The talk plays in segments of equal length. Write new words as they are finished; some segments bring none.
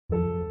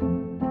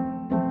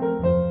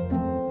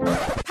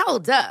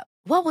Hold up.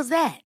 What was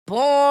that?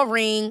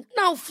 Boring.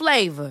 No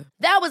flavor.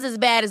 That was as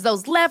bad as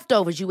those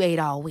leftovers you ate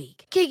all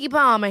week. Keke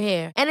Palmer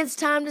here, and it's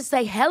time to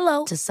say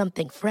hello to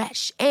something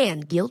fresh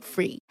and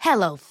guilt-free.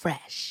 Hello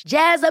Fresh.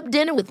 Jazz up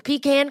dinner with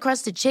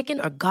pecan-crusted chicken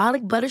or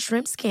garlic butter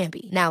shrimp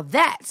scampi. Now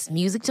that's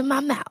music to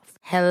my mouth.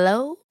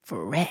 Hello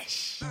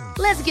Fresh.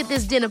 Let's get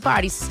this dinner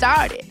party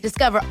started.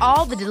 Discover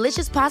all the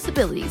delicious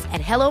possibilities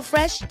at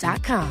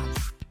hellofresh.com.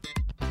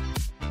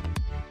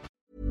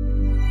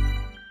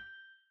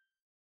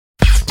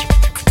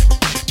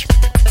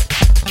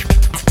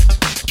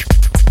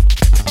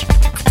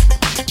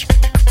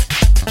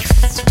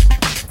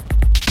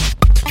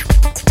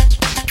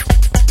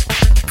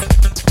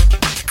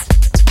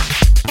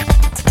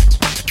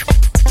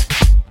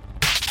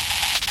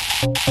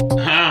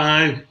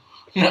 Hi.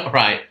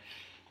 Right.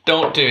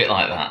 Don't do it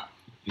like that.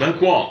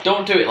 Like what?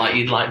 Don't do it like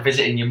you'd like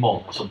visiting your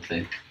mum or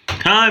something.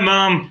 Hi,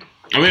 Mum.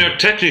 I mean, I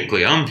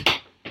technically am.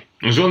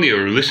 There's only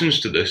her who listens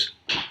to this.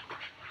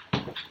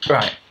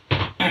 Right.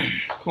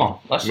 Come on.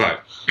 Let's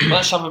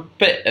have a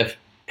bit of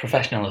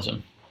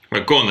professionalism.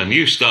 Right, go on then.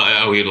 You start it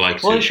how you'd like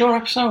to. Well, it's your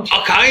episode.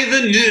 Okay,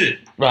 then.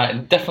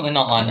 Right. Definitely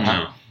not like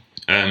that.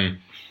 No.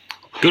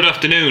 Good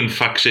afternoon,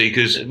 fact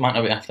seekers. It might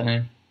not be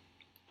afternoon.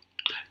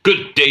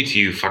 Good day to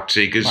you, fact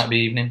seekers. Might be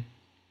evening.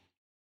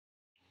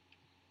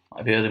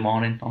 Might be early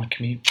morning on a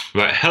commute.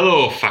 Right,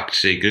 hello, fact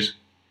seekers.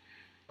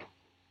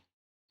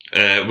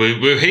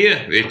 We're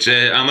here. It's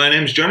my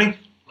name's Johnny.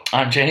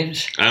 I'm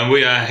James. And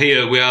we are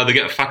here. We are the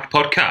Get Fact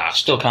podcast.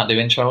 Still can't do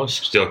intros.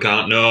 Still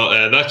can't. No,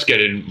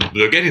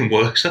 they're getting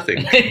worse, I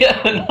think.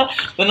 Yeah,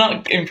 they're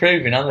not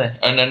improving, are they?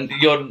 And then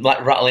you're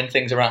like rattling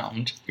things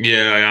around.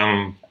 Yeah, I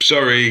am.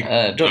 Sorry.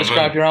 Don't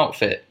describe your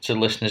outfit to the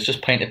listeners.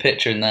 Just paint a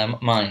picture in their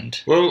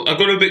mind. Well, I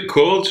got a bit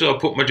cold, so I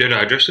put my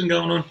Jedi dressing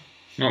gown on.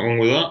 Not wrong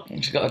with that.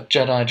 She's got a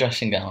Jedi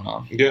dressing gown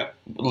on. Yeah.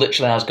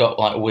 Literally has got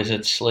like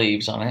wizard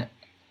sleeves on it.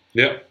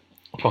 Yeah.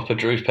 Proper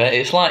drooper.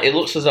 It's like, it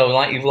looks as though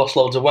like you've lost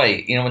loads of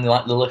weight. You know when they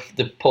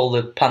pull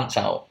the pants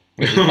out.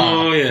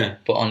 Oh yeah.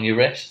 Put on your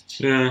wrists.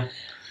 Yeah.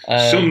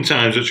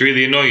 Sometimes what's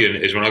really annoying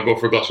is when I go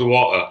for a glass of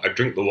water, I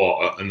drink the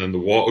water, and then the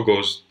water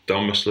goes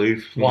down my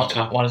sleeve. Why does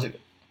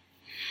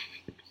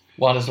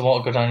the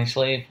water go down your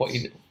sleeve?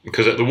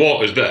 Because the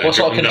water's there. What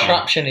sort of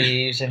contraption are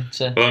you using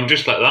to? Well, I'm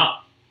just like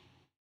that.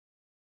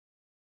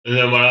 And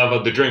then when I've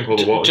had the drink, all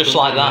the water. Just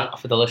like that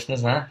for the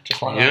listeners there.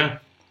 Just like that. Yeah.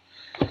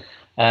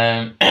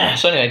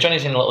 So anyway,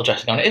 Johnny's in a little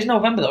dressing gown. It is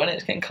November though, isn't it?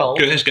 It's getting cold.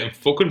 It's getting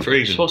fucking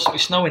freezing. It's supposed to be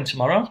snowing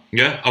tomorrow.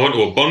 Yeah, I went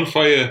to a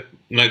bonfire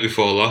night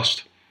before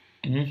last.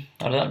 How did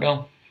that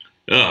go?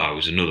 Oh, it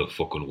was another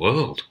fucking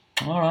world.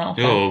 Alright,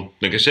 okay. You know,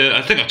 like I said,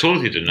 I think I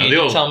told you, didn't I? You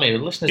didn't tell me, the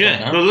listeners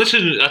don't know. No,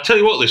 listen, I tell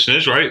you what,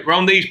 listeners, right?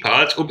 Round these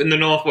parts, up in the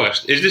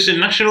northwest, is this a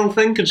national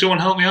thing? Can someone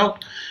help me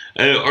out?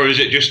 Or is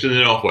it just in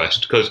the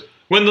northwest? Because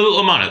when the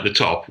little man at the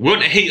top, we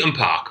went to Heaton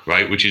Park,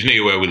 right, which is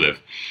near where we live.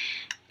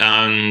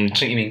 And I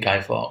think you mean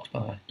Guy Fawkes, by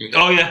the way.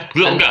 Oh yeah,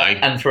 little guy.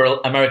 And for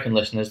American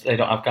listeners, they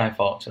don't have Guy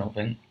Fawkes, I don't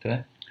think, do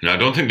they? No, I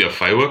don't think they have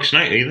fireworks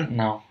night either.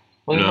 No.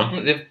 Well,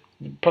 No. they've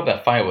probably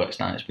have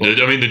fireworks nights.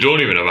 But I mean, they don't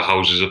even have a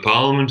Houses of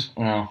Parliament.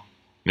 No.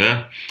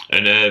 Yeah,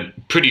 and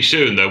pretty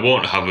soon they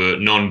won't have a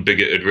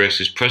non-bigoted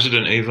racist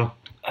president either.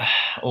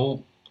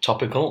 Oh,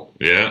 topical.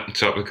 Yeah,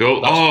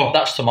 topical.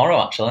 That's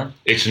tomorrow, actually.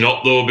 It's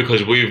not though,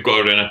 because we've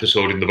got an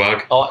episode in the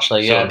bag. Oh,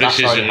 actually, yeah, So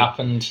that's already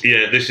happened.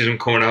 Yeah, this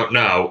isn't coming out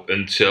now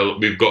until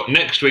we've got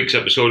next week's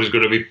episode is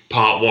going to be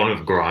part 1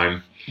 of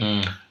Grime,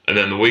 and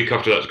then the week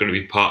after that's going to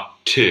be part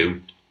 2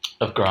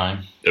 of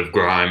Grime,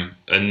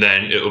 and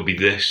then it'll be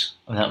this.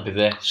 And that'll be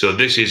this. So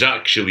this is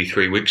actually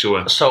 3 weeks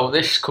away. So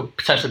this could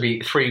potentially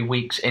be 3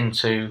 weeks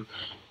into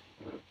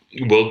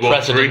World War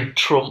President III.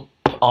 Trump,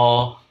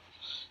 or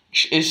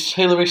is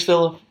Hillary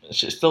still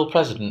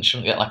president?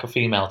 Shouldn't get like a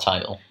female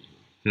title.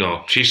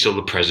 No, she's still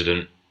the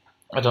president.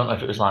 I don't know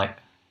if it was like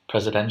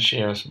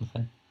Presidentia or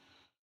something.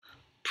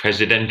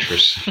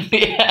 Presidentress.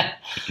 Yeah,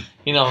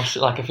 you know,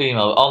 like a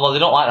female. Although they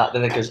don't like that, do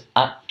they? Because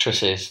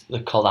actresses,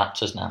 they're called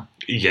actors now.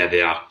 Yeah,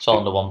 they are. It's all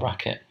under one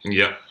bracket.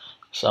 Yeah.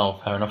 So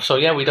fair enough. So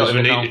yeah, we don't Because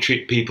we even need know. to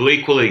treat people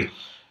equally.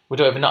 We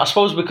don't even know. I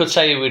suppose we could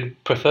say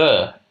we'd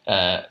prefer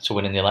to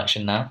win in the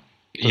election now.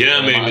 Yeah,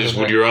 I mean,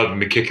 would you rather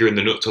me kick her in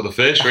the nuts or the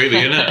face, really,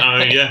 innit? I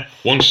mean, yeah,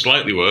 one's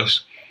slightly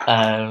worse.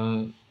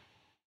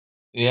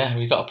 Yeah,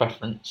 we've got a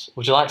preference.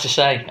 Would you like to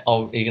say,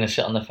 or are you going to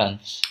sit on the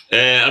fence?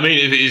 I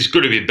mean, it's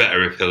going to be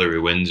better if Hillary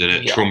wins,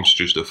 innit? Yeah. Trump's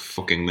just a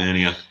fucking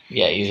maniac.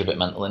 Yeah, he's a bit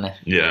mental, isn't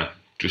he? Yeah,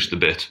 just a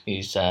bit.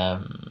 He's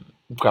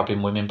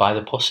grabbing women by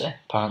the pussy,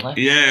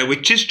 apparently. Yeah,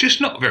 which is just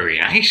not very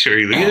nice,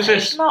 really, is it?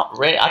 It's not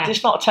really.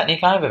 It's not a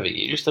technique I've ever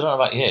used. I don't know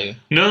about you.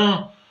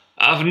 No,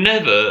 I've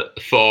never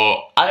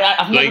thought...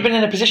 I've never been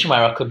in a position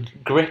where I could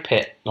grip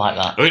it like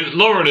that. I mean,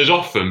 Lauren has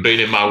often been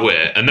in my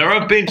way, and there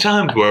have been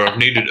times where I've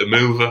needed to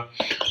move her.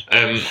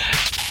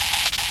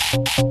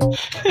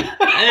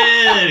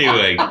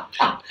 Anyway.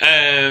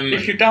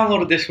 If you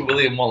downloaded this with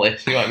William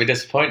Wallace, you might be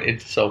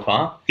disappointed so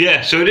far.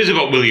 Yeah, so it is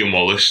about William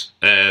Wallace,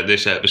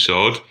 this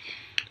episode.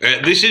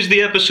 This is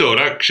the episode,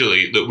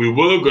 actually, that we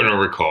were going to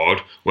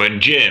record when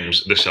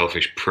James, the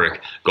selfish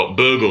prick, got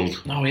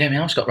burgled. Oh, yeah, my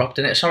house got robbed,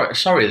 didn't it?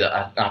 Sorry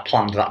that I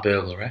planned that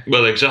burglary.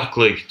 Well,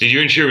 exactly. Did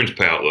your insurance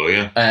pay out, though,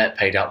 yeah?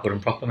 Paid out good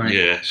and proper, mate.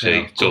 Yeah, see,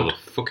 it's all the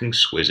fucking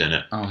swizz in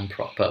it.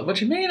 Proper. What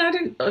do you mean? I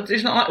didn't...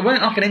 It's not like... It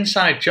weren't like an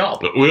inside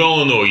job. But we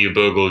all know you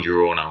burgled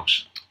your own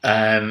house.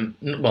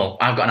 Well,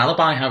 I've got an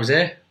alibi. I was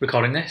here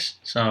recording this,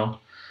 so...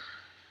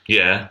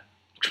 Yeah.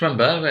 Do you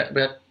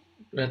remember?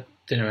 We had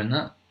dinner and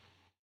that.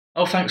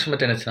 Oh, thanks for my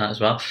dinner tonight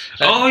as well.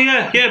 Oh,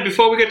 yeah,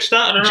 before we get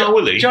started on Our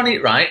Willie. Johnny,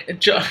 right?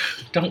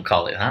 Don't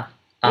call it that.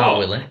 Our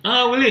Willie.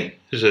 Our Willie.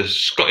 There's a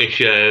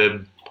Scottish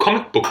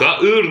comic book, that.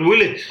 Our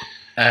Willie.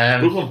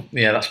 Good one.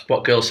 Yeah, that's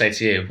what girls say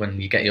to you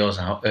when you get yours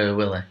out.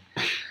 Willie.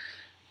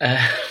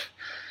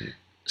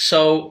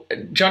 So,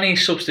 Johnny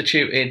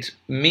substituted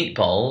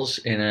meatballs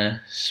in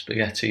a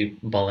spaghetti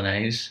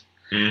bolognese.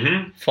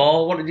 Mm-hmm.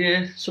 For, what did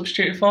you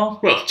substitute it for?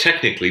 Well,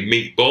 technically,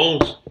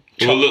 meatballs.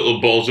 They were little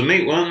balls of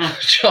meat, weren't they?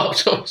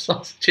 Chopped up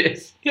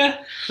sausages.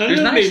 Yeah. It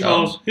was nice,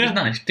 meatballs. though. Yeah. It was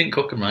nice. Didn't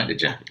cook them right,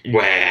 did you?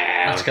 Well.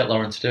 Had to get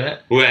Lauren to do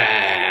it.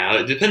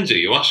 Well, it depends who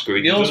you ask,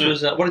 really. Yours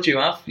was, what did you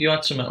have? You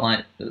had something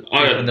like,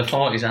 in the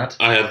 40s had?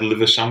 I had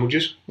liver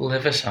sandwiches.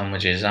 Liver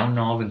sandwiches. How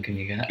northern can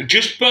you get?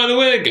 Just by the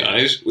way,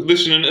 guys,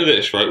 listening to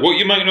this, right, what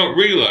you might not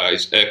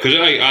realise, because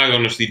I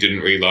honestly didn't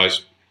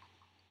realise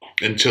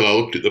until I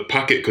looked at the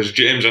packet, because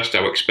James asked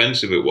how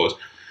expensive it was.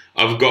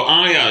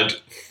 I had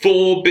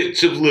 4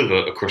 bits of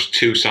liver across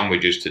 2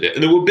 sandwiches today,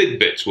 and they were big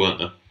bits, weren't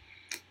they?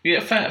 Yeah,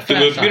 fair.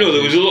 There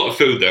was a lot of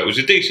food there. It was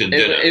a decent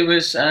dinner. It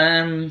was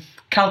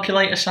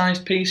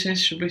calculator-sized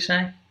pieces, should we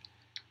say?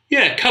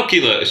 Yeah,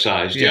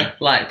 calculator-sized. Yeah,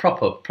 like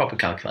proper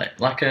calculator,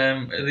 like the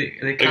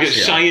Casio. Like a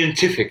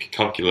scientific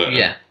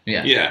calculator.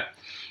 Yeah.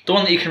 The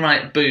one that you can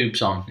write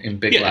boobs on in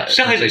big letters.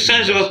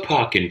 Size of a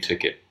parking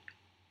ticket.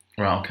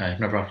 Right. Okay. I've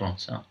never had one.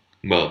 So.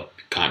 Well,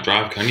 can't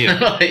drive, can you?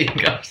 There you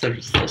go.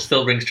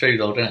 Still rings true,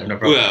 though, doesn't it? No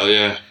problem. Well,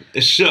 yeah.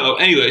 So,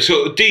 anyway,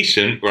 so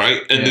decent,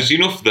 right? And there's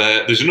enough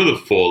there. There's another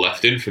 4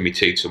 left in for me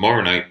tea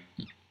tomorrow night.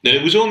 And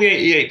it was only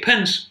 88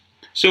 pence.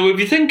 So, if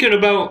you're thinking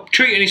about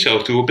treating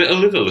yourself to a bit of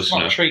liver, listener.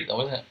 It's not a treat,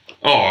 though, is it?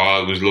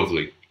 Oh, it was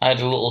lovely. I had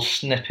a little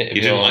snippet of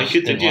You didn't yours. like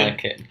it, did you?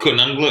 Like it. Couldn't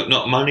handle it,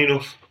 not man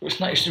enough. It's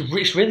nice.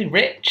 It's really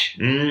rich.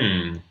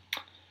 No.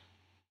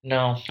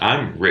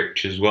 I'm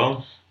rich as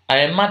well. I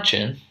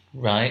imagine,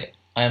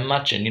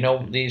 you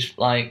know, these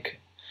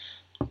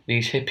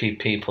hippie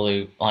people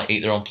who like eat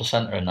their own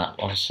placenta and that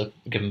once they've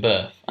given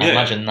birth. I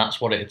imagine that's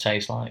what it would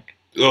taste like.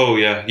 Oh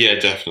yeah,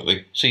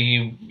 definitely. So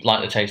you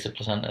like the taste of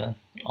placenta then?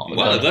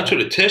 Well, that's what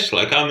it tastes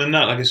like. I mean,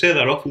 like I say,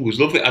 that offal was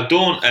lovely. I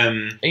don't.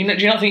 Do you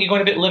not think you're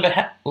going a bit liver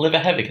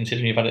heavy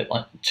considering you've had it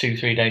like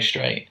 2-3 days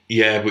straight?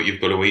 Yeah, but you've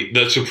got to eat.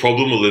 That's a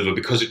problem with liver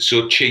because it's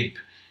so cheap.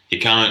 You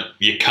can't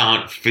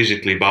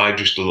physically buy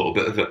just a little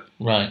bit of it.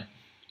 Right.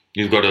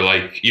 You've got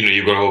to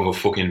you've got to have a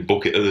fucking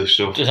bucket of this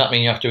stuff. Does that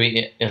mean you have to eat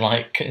it in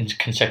like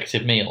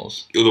consecutive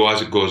meals?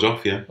 Otherwise, it goes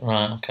off. Yeah.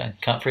 Right. Okay.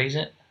 Can't freeze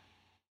it.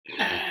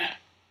 Nah.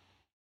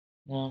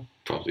 No.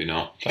 Probably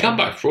not. You can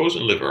buy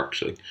frozen liver,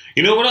 actually.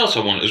 You know what else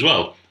I want as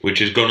well, which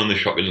has gone on the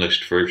shopping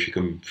list for if you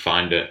can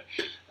find it?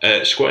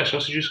 Square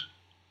sausages.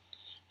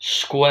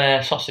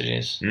 Square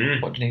sausages?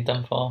 What do you need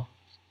them for?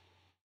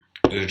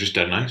 They're just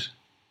dead nice.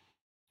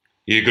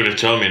 You're going to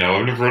tell me now,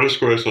 I've never had a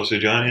square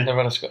sausage, aren't you? Never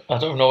had a square... I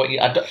don't know what you...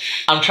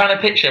 I'm trying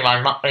to picture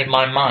in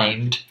my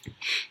mind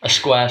a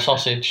square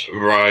sausage.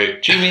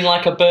 Right. Do you mean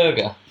like a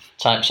burger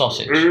type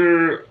sausage?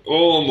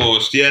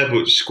 Almost, yeah,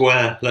 but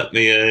square. Let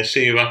me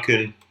see if I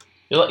can...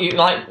 You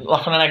like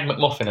on an Egg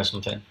McMuffin or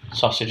something?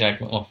 Sausage Egg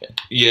McMuffin?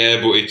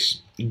 Yeah, but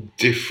it's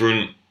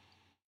different.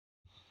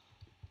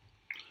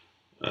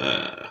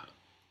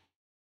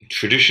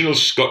 Traditional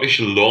Scottish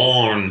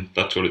lawn,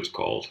 that's what it's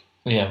called.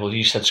 Yeah, well,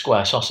 you said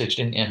square sausage,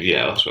 didn't you?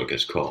 Yeah, that's what it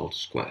gets called,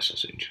 square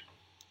sausage.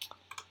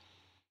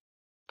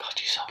 God,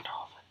 you're so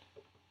northern.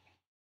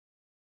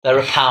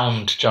 They're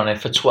 £1, Johnny,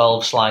 for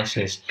 12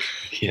 slices.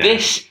 Yeah.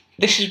 This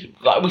is,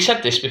 like, we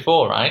said this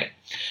before, right?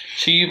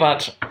 So you've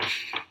had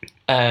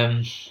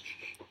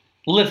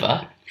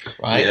liver,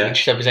 right, which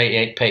you said was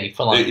 88p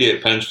for like...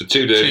 88 pence for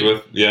 2 days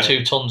worth, yeah.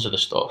 2 tons of the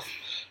stuff,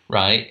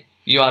 right?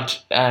 You had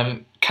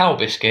cow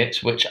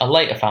biscuits, which I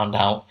later found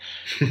out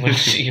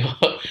was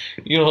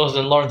yours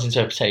and Lauren's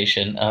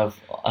interpretation of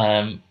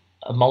a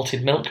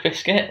malted milk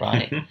biscuit,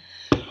 right?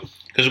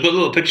 Because I've got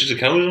little pictures of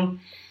cows on.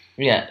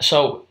 Yeah,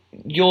 so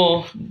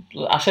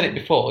I said it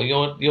before,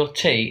 your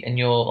tea and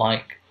your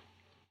like,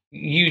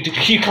 you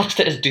classed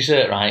it as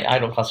dessert, right? I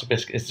don't class a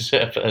biscuit as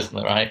dessert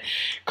personally, right?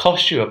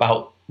 Cost you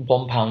about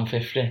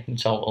 £1.50 in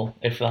total,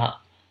 if that.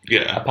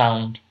 Yeah.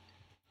 £1.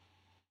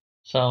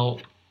 So...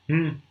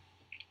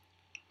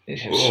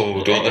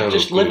 Oh, don't they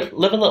just live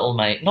a little,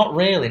 mate. Not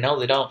really, no,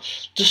 they don't.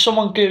 Just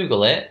someone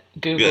Google it.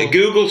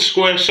 Google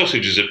square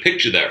sausage. There's a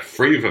picture there,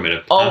 3 of them in a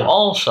pan. Oh,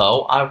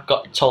 also, I've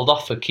got told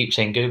off for keep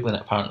saying Googling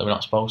it. Apparently, we're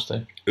not supposed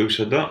to. Who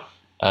said that?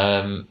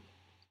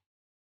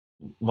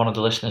 One of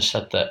the listeners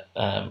said that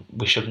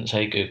we shouldn't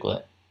say Google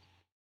it.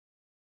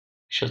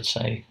 We should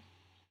say,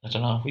 I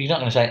don't know. You're not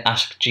going to say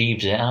ask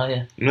Jeeves it, are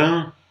you?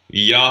 No.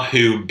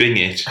 Yahoo Bing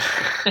it.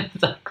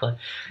 Exactly.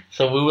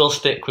 So we will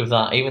stick with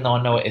that, even though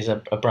I know it is a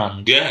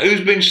brand. Yeah,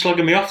 who's been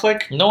slagging me off,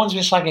 like? No one's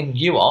been slagging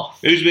you off.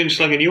 Who's been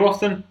slagging you off,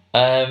 then?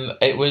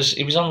 It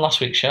was on last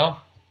week's show.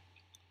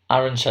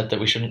 Aaron said that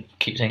we shouldn't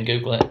keep saying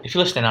Google it. If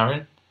you're listening,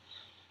 Aaron.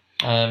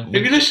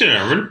 If you're listening,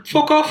 Aaron,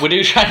 fuck off. We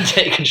do try and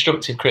take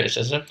constructive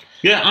criticism.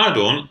 Yeah, I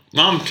don't.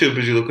 I'm too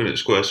busy looking at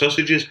square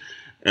sausages.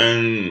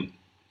 And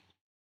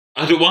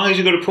why has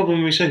he got a problem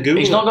with me saying Google?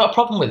 He's not got a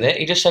problem with it.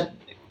 He just said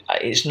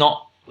it's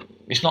not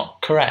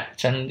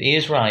correct, and he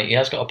is right. He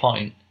has got a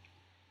point.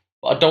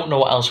 But I don't know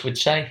what else we'd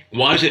say.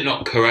 Why is it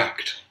not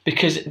correct?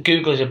 Because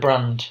Google is a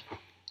brand.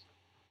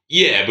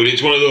 Yeah, but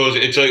it's one of those.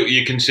 It's like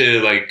you can say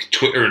like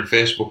Twitter and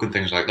Facebook and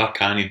things like that,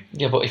 can't you?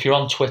 Yeah, but if you're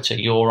on Twitter,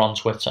 you're on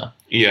Twitter.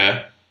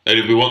 Yeah, and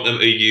if we want them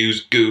to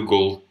use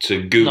Google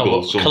to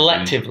Google something,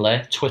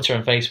 collectively, Twitter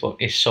and Facebook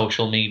is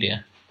social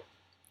media.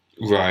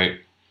 Right.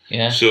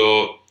 Yeah.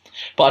 So.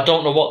 But I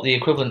don't know what the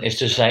equivalent is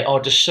to say,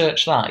 just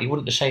search that. You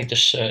wouldn't just say,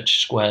 just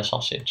search square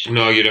sausage.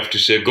 No, you'd have to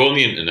say, go on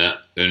the internet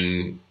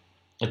and...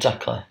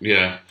 Exactly.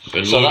 Yeah,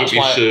 and so load up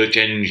your search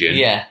engine.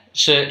 Yeah,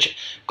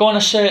 go on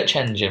a search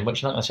engine,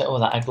 which you're not going to say,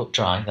 that egg looked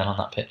dry then on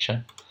that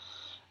picture.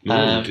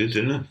 It did,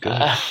 didn't it?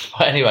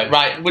 But anyway,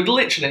 right, we're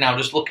literally now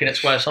just looking at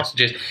square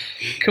sausages.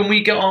 Can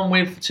we get on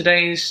with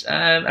today's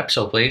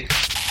episode, please?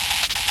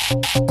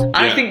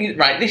 I think,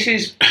 right, this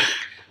is...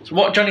 So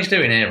what Johnny's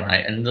doing here,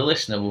 right, and the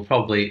listener will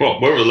probably...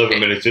 Well, we're 11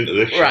 minutes into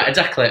this. Right,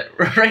 exactly.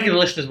 Regular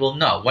listeners will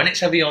know. When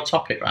it's ever your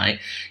topic, right,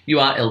 you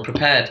are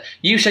ill-prepared.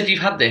 You said you've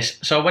had this,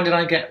 so when did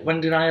I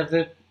have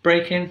the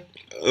break-in?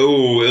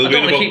 Oh, I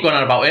don't want to keep going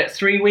on about it.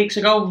 3 weeks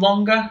ago?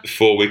 Longer?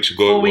 4 weeks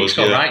ago. 4 weeks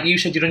ago, right? You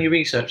said you'd done your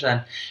research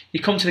then.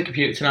 You come to the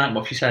computer tonight,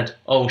 what if you said,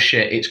 oh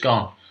shit, it's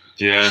gone?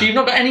 Yeah. So you've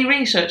not got any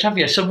research, have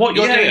you? So what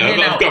you're doing here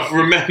now... I've got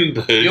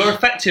remembered. You're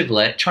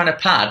effectively trying to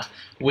pad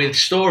with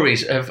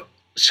stories of...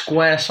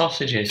 square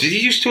sausages. Did you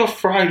used to have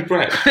fried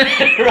bread?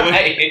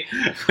 Right.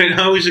 When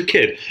I was a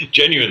kid,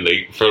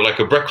 genuinely, for like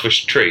a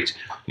breakfast treat,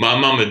 my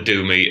mum would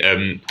do me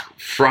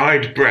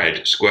fried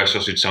bread square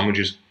sausage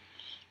sandwiches.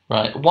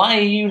 Right. Why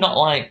are you not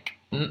like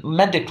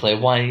medically?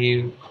 Why are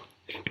you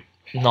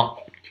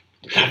not?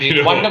 Why have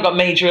you not got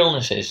major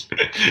illnesses?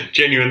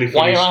 Genuinely funny.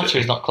 Why your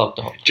arteries not clogged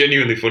up?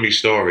 Genuinely funny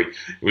story.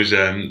 It was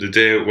the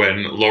day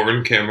when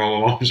Lauren came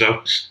round my mum's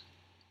house,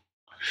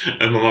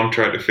 and my mum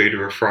tried to feed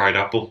her a fried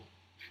apple.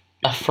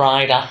 A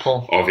fried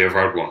apple. Oh, have you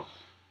ever had one?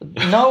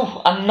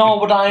 No, and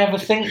nor would I ever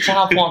think to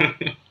have one.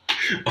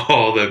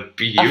 Oh, they're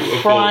beautiful.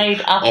 A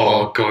fried apple.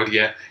 Oh God,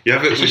 yeah. You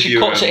have it so with she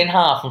cuts it in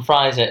half and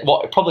fries it.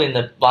 What? Probably in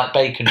the like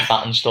bacon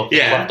fat and stuff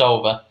yeah. left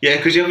over. Yeah,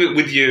 because you have it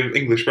with your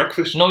English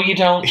breakfast. No, you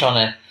don't,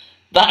 Johnny.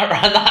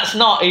 That's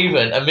not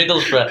even a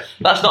Middlesbrough.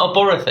 That's not a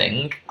Borough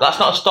thing. That's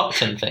not a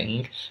Stockton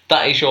thing.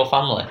 That is your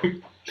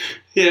family.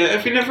 Yeah,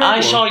 have you never had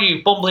one? saw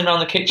you bumbling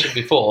around the kitchen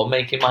before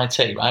making my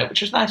tea, right?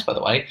 Which was nice, by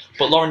the way.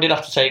 But Lauren did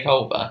have to take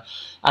over.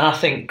 And I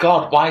think,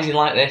 God, why is he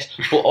like this?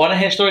 But when I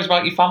hear stories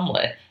about your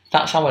family,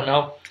 that's how I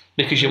know.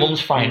 Because your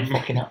mum's frying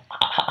fucking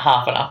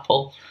half an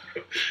apple.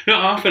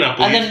 Not half an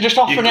apple. And then just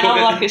offering it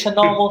out like it's a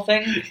normal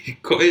thing. You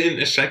cut it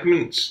into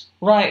segments.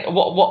 Right.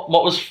 What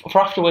was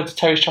for afterwards?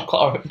 Terry's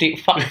chocolate or deep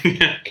fried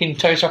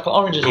Terry's chocolate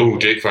oranges. Oh,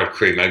 deep fried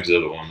cream eggs are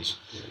the ones.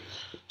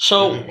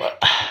 So,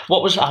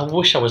 what was? I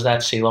wish I was there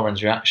to see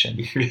Lauren's reaction.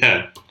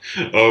 Yeah.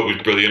 Oh, it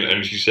was brilliant.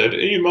 And she said,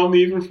 "Hey, Mum, they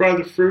even fry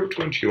the fruit."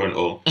 When she went,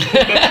 "Oh, that's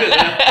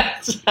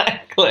it there."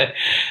 Exactly.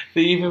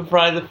 They even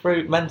fry the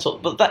fruit. Mental.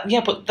 But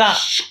that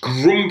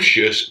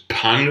scrumptious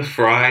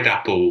pan-fried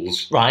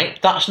apples. Right.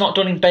 That's not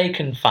done in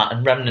bacon fat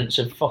and remnants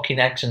of fucking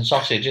eggs and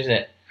sausage, is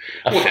it?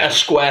 A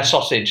square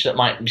sausage that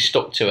might be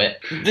stuck to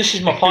it. This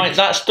is my point.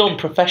 That's done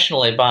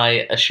professionally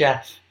by a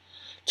chef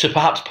to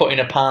perhaps put in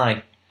a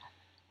pie.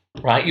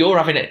 Right, you're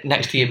having it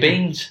next to your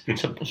beans, as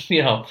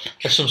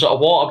some sort of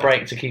water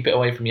break to keep it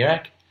away from your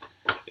egg.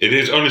 It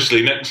is,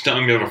 honestly, next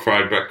time you have a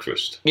fried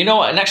breakfast. You know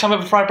what, next time I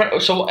have a fried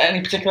breakfast, so any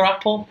particular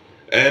apple?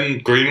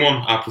 Green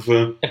one, I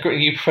prefer.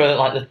 You prefer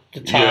like the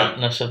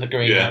tartness of the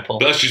green apple?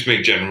 But that's just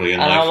me generally in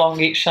life. And how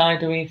long each side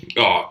do we?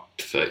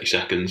 30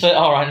 seconds.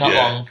 Alright, not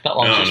long.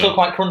 No, so it's still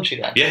quite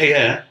crunchy then?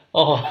 Yeah.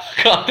 Oh,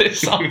 God,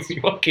 this sounds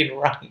fucking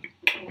rank.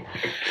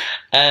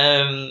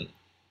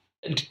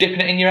 Dipping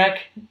it in your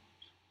egg?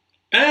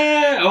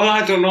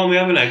 I don't normally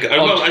have an egg.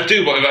 Well, I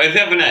do, but if I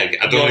have an egg,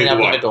 I don't only need have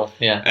the white. Middle.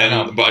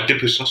 Yeah, but I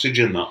dip a sausage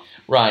in that.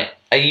 Right.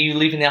 Are you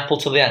leaving the apple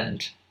till the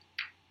end?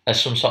 As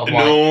some sort of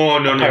No,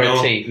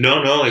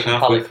 like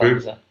some halfway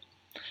through. Cleanser.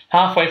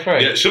 Halfway through?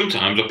 Yeah,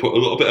 sometimes I put a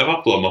little bit of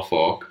apple on my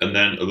fork and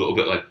then a little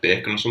bit like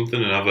bacon or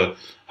something and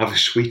have a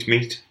sweet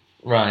meat.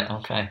 Right,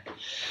 okay.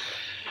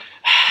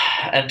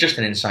 And just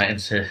an insight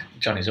into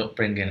Johnny's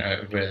upbringing,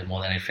 really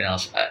more than anything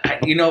else.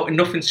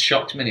 Nothing's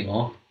shocked me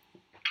anymore.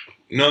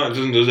 No, it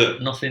doesn't, does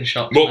it? Nothing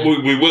shocks me. But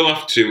we will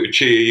have to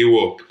cheer you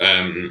up.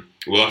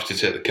 We'll have to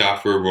take the car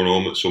for a run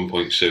home at some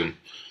point soon.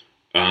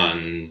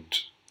 And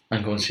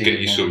go and see get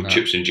you some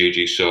chips and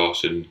GG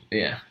sauce. And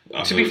yeah.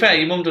 To be fair,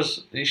 your mum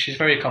does. She's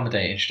very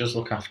accommodating. She does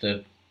look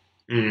after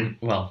Mm.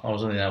 Well, I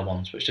was only there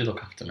once, but she did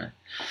look after me.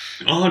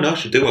 Oh no, I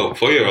should do it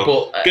for you. I'll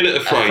But get it to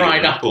fry a you fried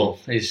an apple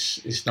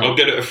is not. I'll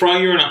get it to fry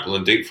you an apple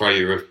and deep fry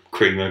you a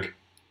cream egg.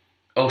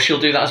 Oh, she'll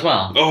do that as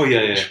well. Oh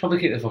yeah. She'll probably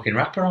keep the fucking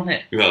wrapper on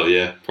it. Well,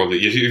 yeah, probably.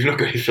 You've not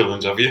got any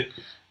fillings, have you?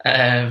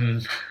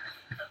 Hang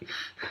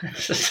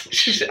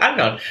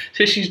on.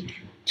 So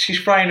she's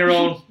frying her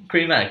own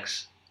cream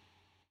eggs.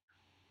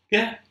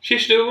 Yeah, she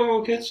used to do it when we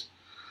were kids.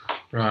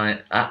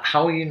 Right.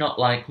 How are you not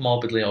like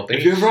morbidly obese?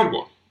 Have you ever had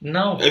one?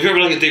 No. Have you ever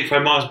like a deep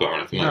fried Mars bar or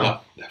anything like No.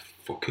 that? They're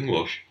fucking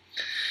lush.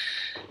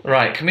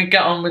 Right. Can we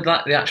get on with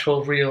like the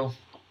actual real?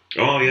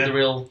 Oh yeah. The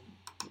real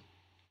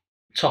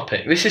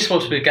topic. This is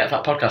supposed to be a Get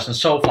Fat podcast, and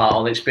so far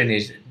all it's been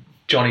is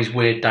Johnny's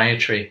weird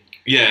dietary.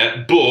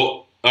 Yeah,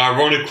 but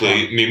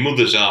ironically, my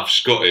mother's half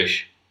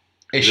Scottish.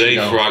 Is she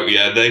though?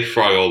 They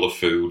fry all the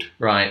food.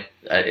 Right.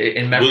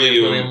 In memory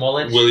of William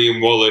Wallace.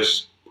 William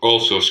Wallace,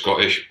 also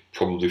Scottish,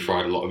 probably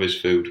fried a lot of his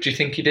food. Do you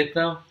think he did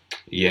though?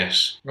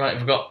 Yes. Right.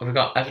 Have we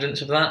got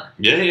evidence of that?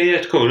 Yeah.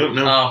 It's coming up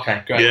now. Oh,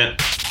 okay. Great. Yeah.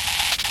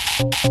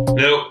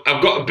 Now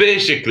I've got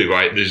basically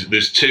right.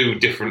 There's two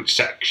different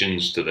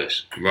sections to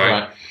this.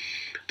 Right.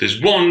 There's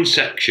one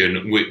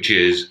section which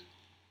is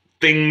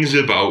things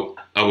about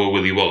our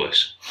Willie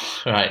Wallace.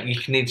 Right. You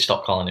need to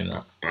stop calling him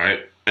that.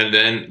 Right. And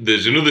then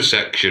there's another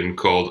section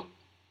called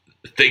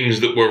things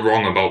that were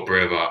wrong about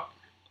Braveheart.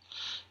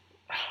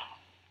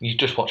 You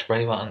just watched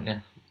Braveheart, haven't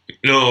you?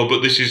 No,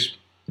 but this is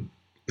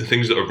the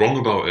things that are wrong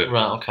about it.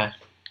 Right. Okay.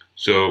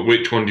 So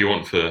which one do you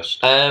want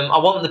first? I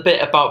want the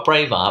bit about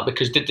Braveheart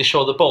because did they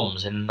show the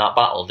bums in that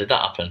battle? Did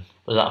that happen?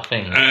 Was that a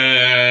thing?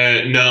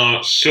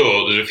 No.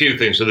 So there's a few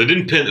things. So they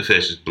didn't paint the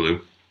faces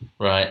blue.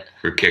 Right.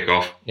 For a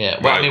kick-off. Yeah.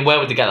 Well, right. I mean, where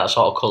would they get that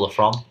sort of colour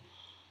from?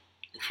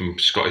 From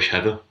Scottish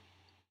heather.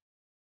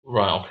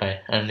 Right. Okay.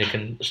 And they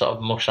can sort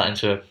of mush that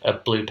into a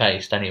blue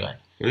paste anyway.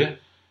 Yeah. Of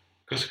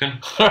course they can.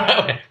 Right.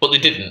 Okay. But they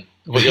didn't.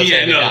 But They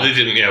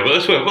didn't. Yeah. Well,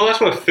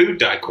 that's where food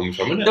dye comes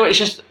from, isn't it? No, it's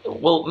just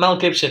Mel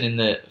Gibson in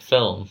the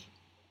film.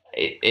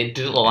 It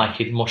didn't look like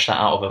he'd mushed that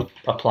out of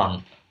a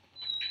plant.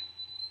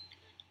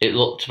 It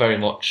looked very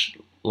much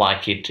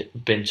like he'd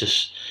been to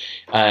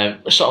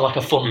sort of like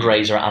a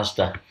fundraiser at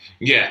Asda.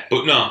 Yeah,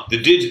 but no, they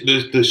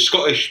did. The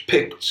Scottish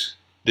Picts,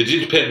 they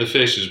did paint their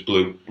faces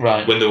blue,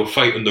 right? When they were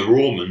fighting the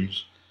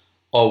Romans,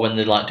 or when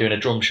they're like doing a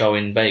drum show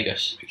in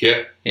Vegas.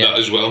 Yeah, that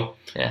as well.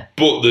 Yeah,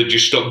 but they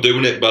just stopped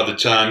doing it by the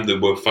time they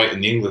were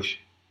fighting the English.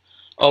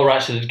 Oh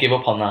right, so they'd give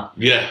up on that.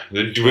 Yeah,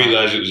 they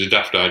realised it was a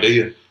daft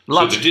idea.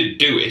 Lads, so they did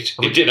do it.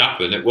 It did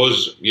happen. It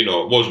was, it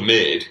was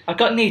made. I've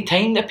got no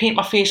time to paint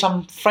my face.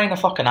 I'm frying a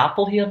fucking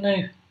apple here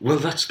now. Well,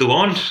 that's the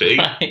one, see?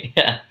 Right,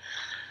 yeah.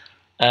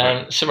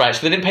 So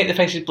they didn't paint the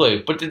faces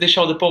blue, but did they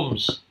show the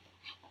bums?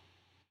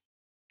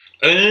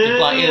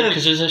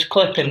 Because there's this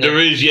clip in there. There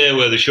is, yeah,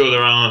 where they show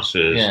their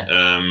asses.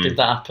 Yeah. Did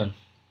that happen?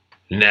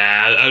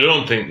 Nah, I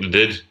don't think they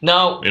did.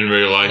 No. In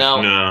real life,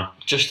 no.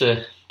 Just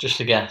a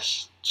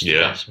guess. Just a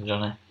guess from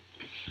Johnny.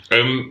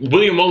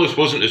 William Wallace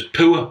wasn't as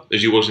poor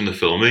as he was in the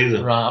film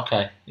either. Right,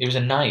 okay. He was a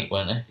knight,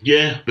 wasn't he?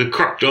 Yeah, they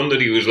cracked on that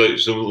he was like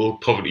some little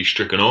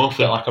poverty-stricken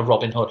orphan. Like a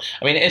Robin Hood.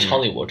 I mean, it is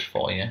Hollywood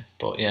for you,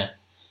 but yeah.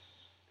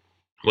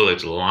 Well,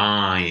 it's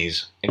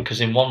lies. Because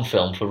in one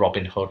film for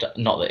Robin Hood,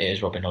 not that it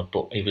is Robin Hood,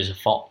 but he was a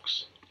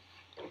fox.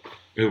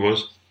 Who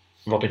was?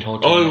 Robin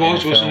Hood. Oh, he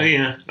was, wasn't he?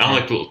 Yeah. I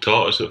like the little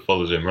tortoise that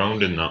follows him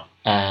round in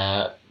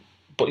that.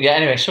 But yeah,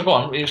 anyway, so go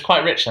on. He was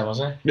quite rich then,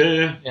 wasn't he?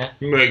 Yeah.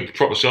 Like,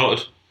 proper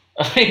sorted.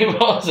 He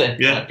was, he?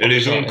 Yeah, and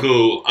his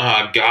uncle,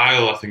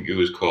 Guile, I think he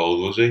was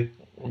called, was he?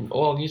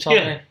 Well, you tell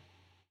me.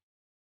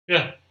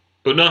 Yeah.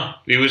 But no,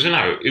 he was an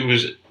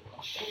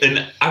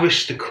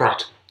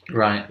aristocrat.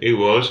 Right. He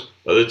was.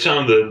 At the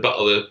time of the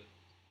battle,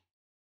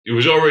 he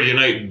was already a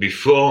knight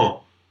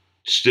before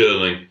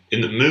Sterling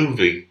in the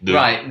movie.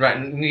 Right.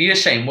 You're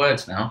saying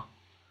words now.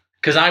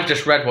 Because I've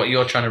just read what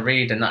you're trying to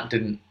read and that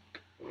didn't...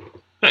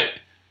 Right.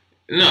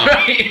 No.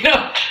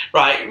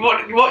 Right,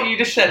 what you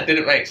just said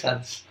didn't make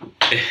sense.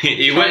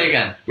 He went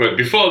again. Right,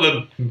 before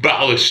the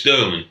Battle of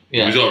Stirling, he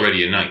was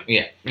already a knight.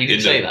 Yeah, you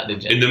didn't say that,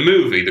 did you? In the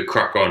movie, the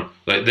crack on,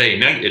 they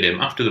knighted him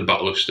after the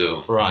Battle of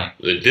Stirling. Right.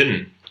 They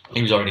didn't.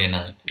 He was already a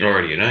knight.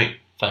 Already a knight.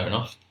 Fair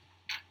enough.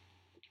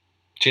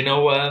 Do you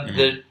know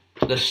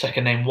the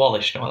second name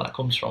Wallace, you know where that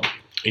comes from?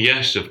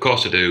 Yes, of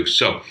course I do.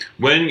 So,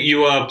 when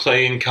you are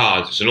playing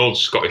cards, it's an old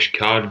Scottish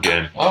card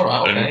game. All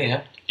right, okay,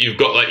 yeah. You've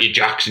got like your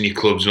jacks and your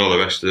clubs and all the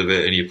rest of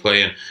it, and you're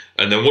playing.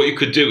 And then what you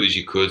could do is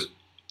you could,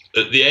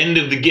 at the end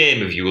of the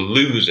game, if you were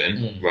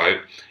losing, right,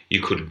 you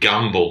could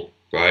gamble,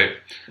 right?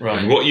 Right.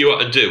 And what you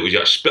had to do was you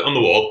had to spit on the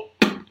wall,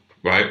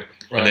 right?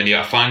 And then you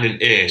had to find an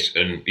ace,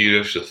 and you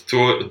have to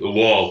throw it at the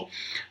wall.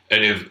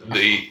 And if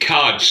the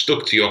card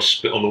stuck to your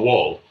spit on the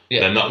wall,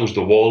 then that was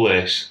the wall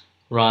ace.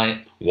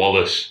 Right.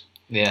 Wallace.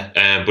 Yeah.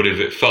 But if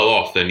it fell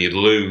off, then you'd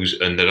lose,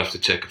 and they'd have to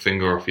take a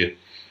finger off you.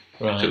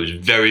 Right. So it was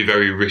very,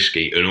 very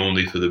risky and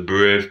only for the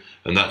brave.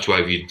 And that's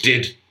why if you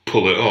did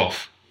pull it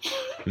off,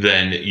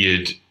 then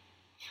you'd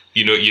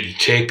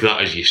take that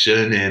as your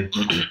surname.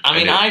 I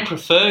mean, I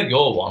prefer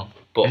your one,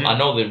 but I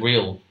know the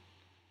real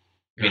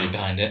meaning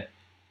behind it.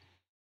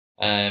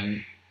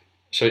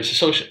 So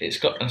it's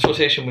got an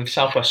association with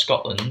Southwest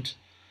Scotland,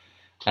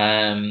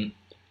 and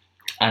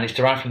it's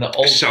derived from the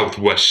old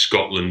Southwest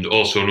Scotland,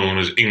 also known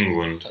as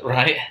England.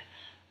 right,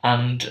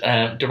 and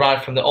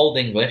derived from the Old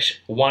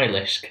English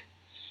Wylisk,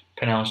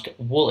 pronounced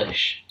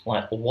Woolish,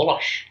 like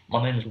Wallash.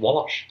 My name's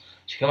Wallash.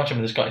 So you can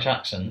imagine with a Scottish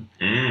accent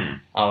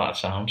how that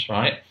sounds,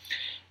 right?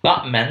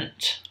 That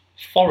meant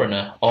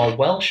foreigner or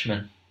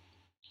Welshman.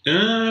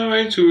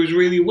 Right, so it was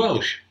really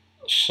Welsh.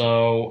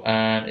 So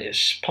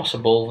it's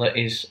possible that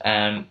his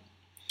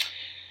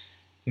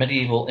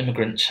medieval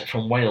immigrants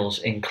from Wales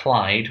in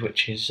Clyde,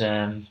 which is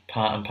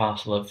part and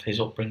parcel of his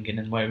upbringing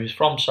and where he was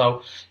from,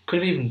 so could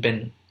have even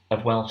been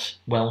of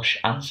Welsh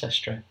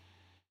ancestry.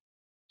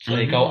 So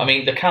there you go. I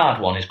mean, the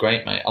card one is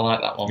great, mate. I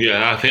like that one.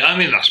 Yeah, I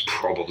think that's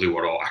probably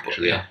what all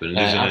actually happened,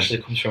 isn't it?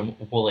 Actually comes from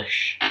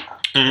Woolish.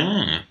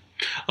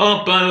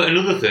 Oh, but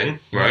another thing,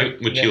 right,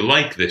 which you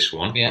like this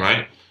one,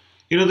 right?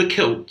 You know the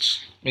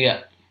kilts?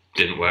 Yeah.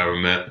 Didn't wear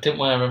them, mate. Didn't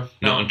wear them.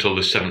 Not until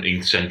the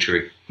 17th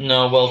century.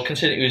 No, well,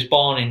 consider he was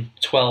born in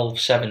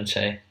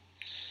 1270.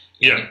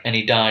 Yeah. And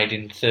he died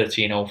in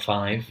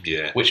 1305.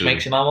 Yeah. Which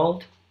makes him how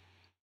old?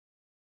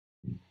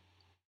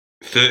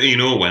 13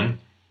 when?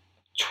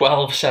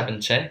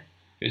 1270.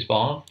 He was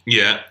born.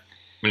 Yeah.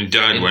 When he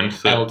died in when?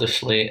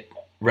 Elderslie,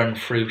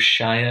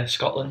 Renfrewshire,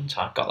 Scotland.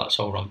 I got that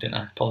so wrong, didn't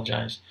I?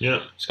 Apologise.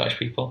 Yeah. Scottish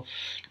people.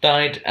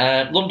 Died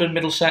London,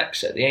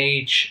 Middlesex at the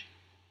age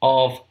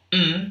of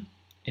in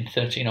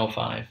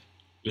 1305.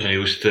 And he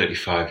was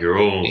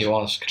 35-year-old. He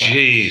was. Correct.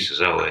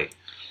 Jesus, Ellie.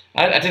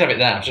 I did have it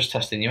there. I was just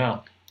testing you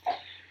out.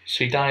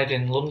 So he died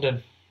in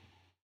London.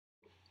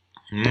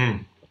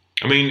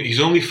 I mean, he's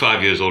only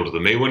 5 years older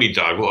than me. When he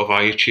died, what have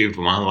I achieved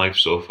with my life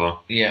so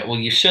far? Yeah, well,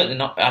 you're certainly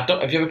not.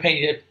 Have you ever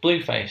painted a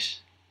blue face?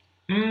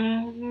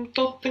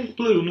 Don't think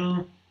blue,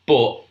 no.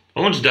 But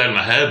I once dyed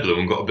my hair blue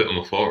and got a bit on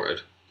my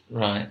forehead.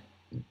 Right.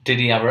 Did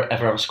he ever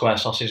have a square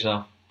sausage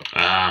though?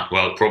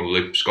 Well,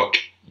 probably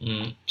Scotch.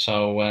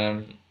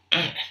 So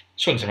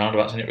swings and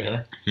roundabouts, isn't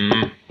it,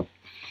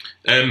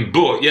 really?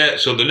 But yeah,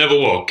 so they never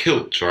wore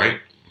kilts, right?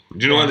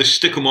 Do you know why they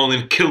stick them all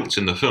in kilts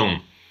in the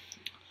film?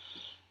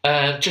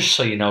 Just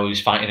so you know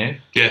who's fighting who.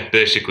 Yeah,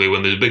 basically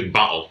when there's a big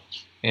battle.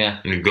 Yeah.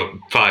 And you've got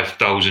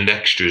 5,000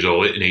 extras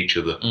all hitting each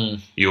other.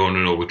 You want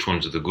to know which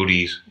ones are the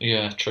goodies.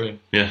 Yeah, true.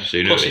 Yeah, so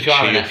you know. Plus, if you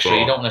are an extra,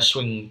 you don't want to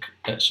swing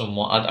at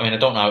someone. I mean, I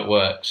don't know how it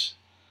works.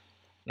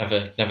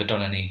 Never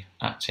done any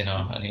acting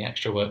or any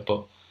extra work,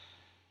 but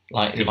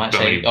like you might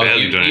say, you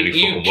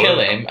kill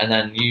him and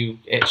then you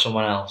hit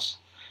someone else,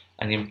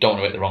 and you don't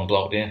want to hit the wrong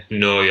bloke, do you?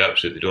 No, you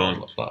absolutely don't.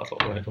 That'd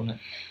look weird, wouldn't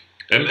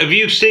it? Have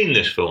you seen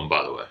this film,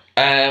 by the way?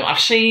 I've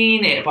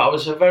seen it, but I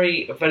was a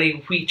very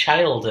wee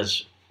child,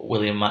 as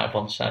William might have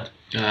once said.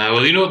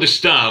 Well, you know at the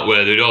start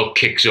where it all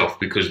kicks off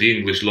because the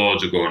English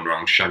lords are going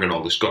around shagging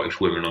all the Scottish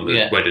women on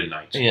the wedding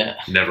night. Yeah.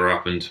 Never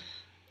happened.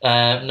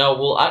 No,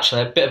 well,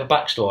 actually, a bit of a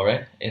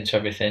backstory into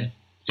everything.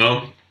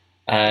 Oh?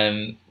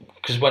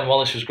 Because when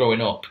Wallace was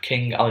growing up,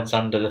 King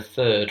Alexander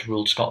III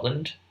ruled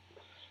Scotland.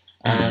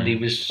 And he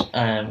was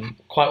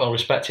quite well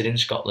respected in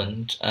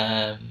Scotland.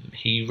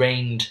 He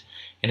reigned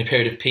in a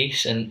period of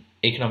peace and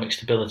economic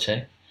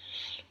stability.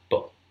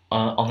 But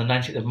on the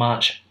 19th of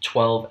March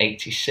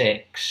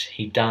 1286,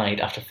 he died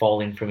after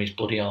falling from his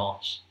bloody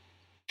horse.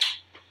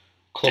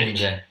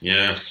 Clumsy.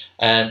 Yeah.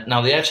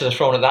 Now, the heir to the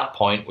throne at that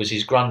point was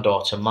his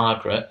granddaughter,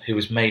 Margaret, who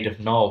was Maid of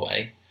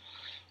Norway,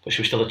 but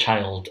she was still a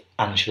child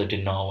and she lived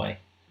in Norway.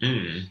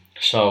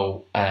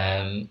 So,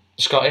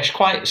 Scottish,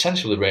 quite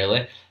sensibly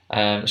really,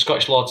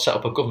 Scottish lords set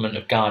up a government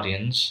of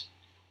guardians.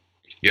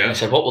 Yeah. And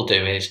said, what we'll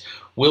do is,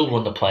 we'll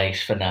run the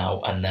place for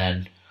now, and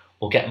then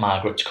we'll get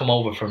Margaret to come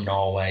over from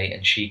Norway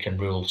and she can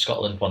rule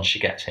Scotland once she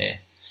gets here.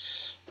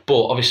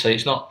 But obviously,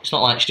 it's not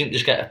like she didn't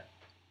just get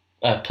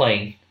a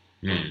plane.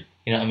 You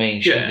know what I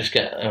mean? She didn't just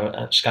get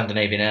a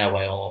Scandinavian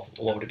Airway, or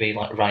what would it be,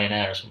 like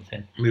Ryanair or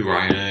something. Maybe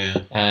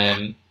Ryanair,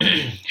 yeah.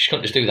 She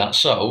couldn't just do that,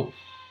 so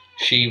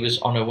she was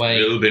on her way.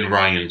 It would have been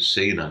Ryan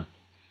C then.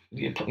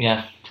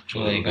 Yeah,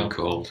 well, there you go.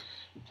 Called.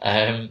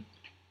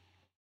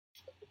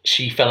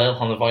 She fell ill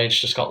on the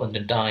voyage to Scotland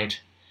and died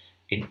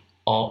in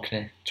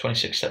Orkney,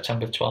 26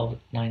 September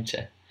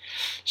 1290.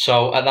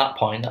 So at that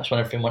point, that's when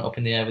everything went up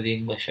in the air with the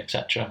English,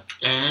 etc.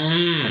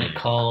 And it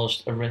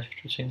caused a rift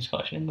between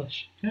Scottish and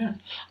English. Yeah.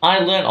 I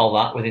learnt all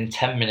that within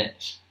 10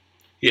 minutes.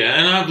 Yeah,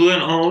 and I've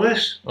learnt all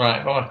this.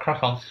 Right, go on,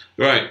 crack on.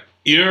 Right.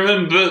 You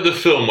remember the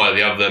film where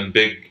they have them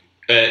big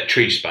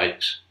tree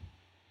spikes?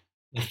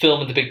 The film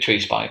with the big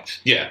tree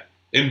spikes? Yeah,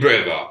 in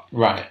Braveheart.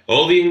 Right.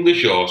 All the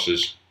English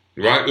horses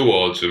right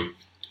towards them,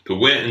 to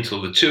wait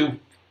until they're too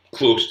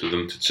close to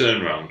them to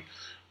turn around.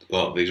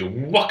 But these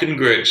whacking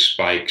great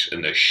spikes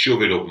and they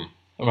shove it up them.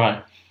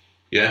 Right.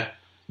 Yeah?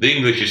 The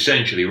English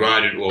essentially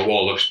ride into a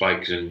wall of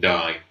spikes and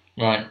die.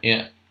 Right,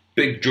 yeah.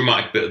 Big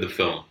dramatic bit of the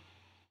film.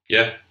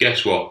 Yeah?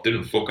 Guess what?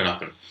 Didn't fucking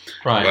happen.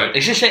 Right.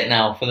 Is this it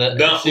now for the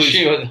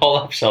shoot of the whole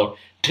episode?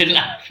 Didn't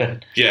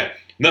happen. Yeah.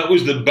 That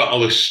was the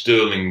Battle of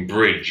Stirling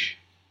Bridge.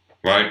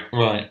 Right?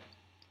 Right.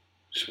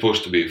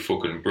 Supposed to be a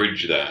fucking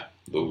bridge there.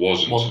 There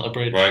wasn't. Wasn't a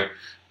bridge. Right?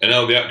 And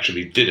how they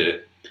actually did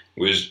it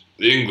was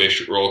the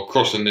English were all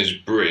crossing this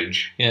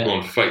bridge Yeah.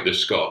 going to fight the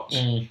Scots.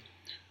 Mm.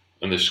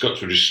 And the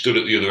Scots were just stood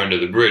at the other end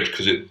of the bridge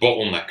because it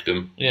bottlenecked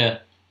them. Yeah.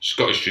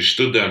 Scottish just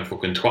stood there and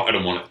fucking twatted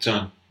them one at a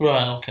time.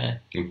 Right, okay.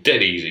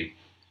 Dead easy.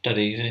 Dead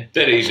easy.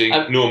 Dead easy,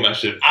 I'm- no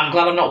message. I'm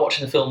glad I'm not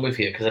watching the film with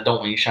you because I don't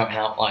want you shouting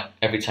out like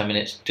every 10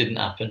 minutes, didn't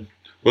happen.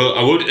 Well,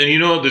 I would, and you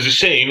know, there's a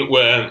scene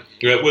where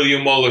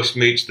William Wallace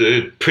meets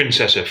the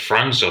Princess of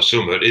France or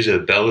something.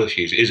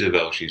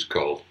 Isabel, she's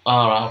called.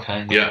 Oh, right,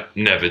 okay. Yeah,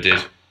 never did.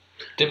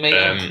 Didn't meet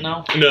him,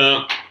 no?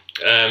 No,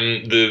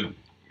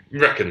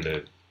 reckon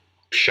they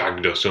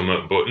shagged or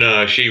something, but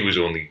no, she was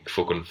only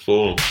fucking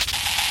 4.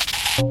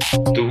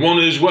 The one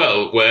as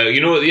well, where,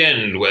 you know, at the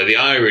end, where the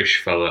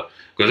Irish fella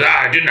goes,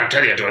 didn't I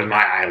tell you it was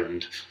my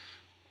island?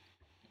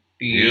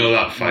 You know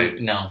that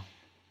fight? No.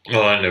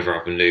 Oh, that never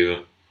happened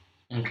either.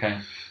 Okay.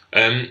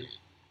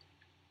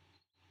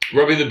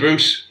 Robbie the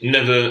Bruce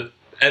never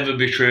ever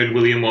betrayed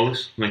William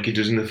Wallace like he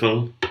does in the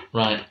film.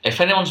 Right.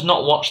 If anyone's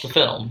not watched the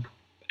film,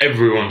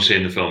 Everyone's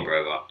seen the film,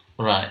 Braveheart.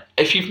 right.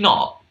 If you've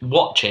not,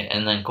 watch it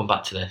and then come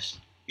back to this.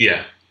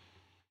 Yeah.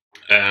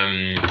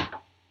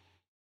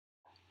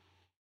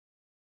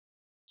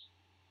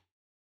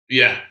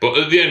 Yeah, but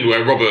at the end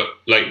where Robert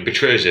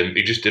betrays him,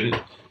 he just didn't.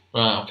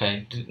 Right,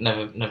 okay.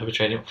 Never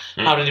betrayed him.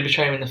 Mm. How did he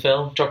betray him in the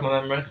film? Jog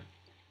my memory.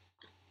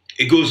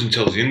 He goes and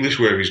tells the English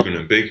where he's going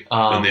to be,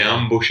 Oh, and they okay.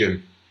 ambush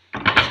him.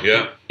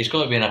 Yeah, He's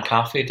going to be in a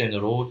cafe down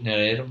the road near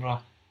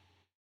Edinburgh.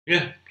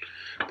 yeah.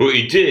 But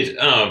he did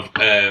have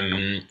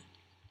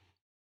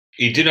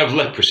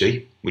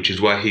leprosy, which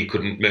is why he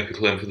couldn't make a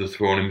claim for the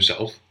throne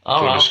himself. Oh,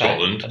 from right, okay.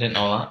 Scotland. I didn't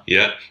know that.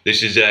 Yeah,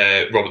 this is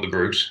Robert the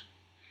Bruce.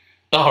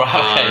 Oh,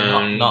 right, okay.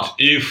 And Not.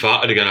 you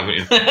farted again, haven't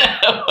you?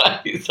 What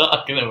are you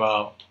talking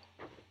about?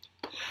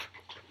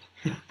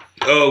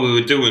 Oh, we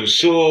were doing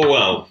so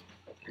well.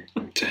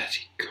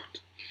 Dirty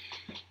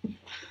cunt.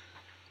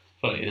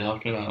 What are you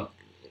talking about?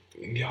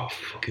 You're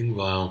fucking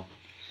vile.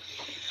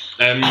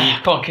 Come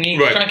on, can you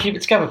Right. try and keep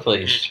it together,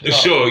 please?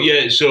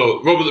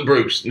 So Robert the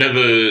Bruce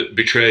never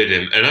betrayed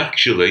him, and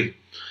actually,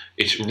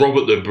 it's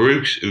Robert the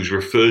Bruce who's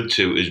referred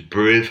to as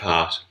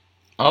Braveheart.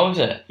 Oh, is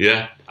it?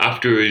 Yeah,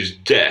 after his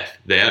death,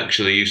 they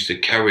actually used to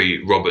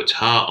carry Robert's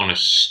heart on a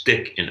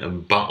stick in a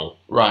battle.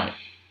 Right.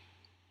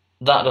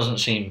 That doesn't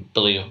seem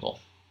believable.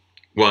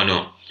 Why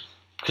not?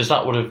 Because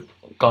that would have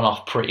gone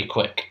off pretty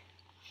quick.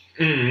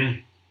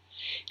 Mm.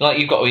 Like,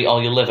 you've got to eat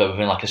all your liver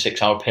within like a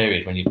 6-hour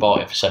period when you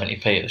bought it for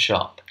 70p at the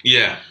shop.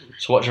 Yeah.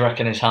 So what do you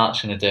reckon his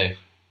heart's going to do?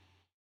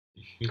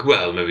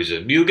 Well, maybe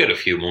you'll get a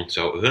few months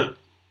out of it.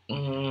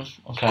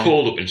 Okay.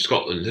 Cold up in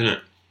Scotland, isn't it?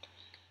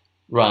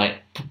 Right.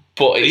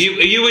 But Are it's...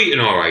 you eating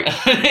all right?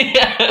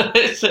 Yeah,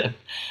 listen.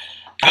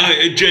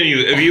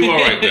 Genuinely, are you all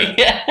right there?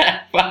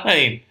 Yeah,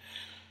 fine.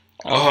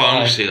 Oh,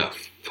 honestly, that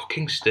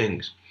fucking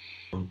stings.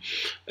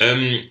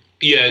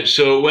 Yeah.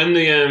 So when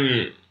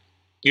when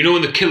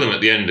they kill him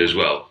at the end as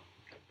well,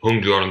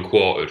 hung, drawn, and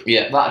quartered.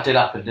 Yeah, that did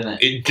happen, didn't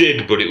it? It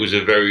did, but it was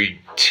a very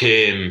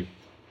tame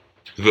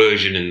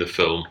version in the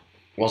film.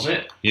 Was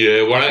it?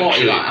 Yeah. Well,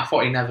 I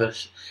thought he never,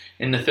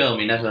 in the film,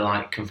 he never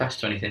like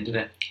confessed to anything, did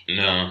it?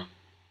 No.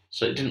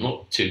 So it didn't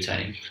look too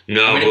tame.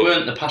 No. I mean, it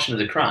weren't the Passion of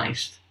the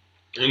Christ.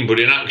 But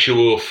in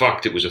actual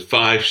fact, it was a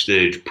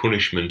 5-stage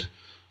punishment.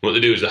 What they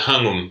do is they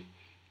hang them,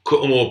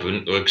 cut them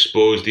open to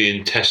expose the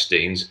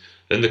intestines,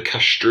 then they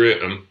castrate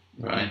them.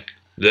 Right.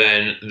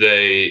 Then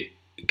they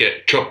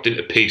get chopped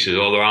into pieces,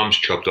 all their arms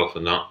chopped off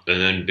and that,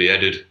 and then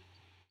beheaded.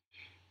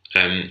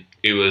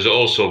 He was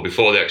also,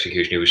 before the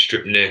execution, he was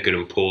stripped naked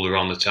and pulled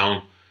around the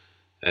town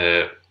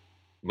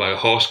by a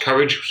horse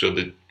carriage. So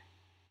they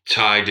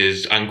tied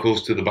his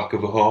ankles to the back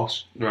of a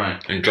horse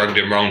Right. and dragged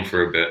him round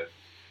for a bit.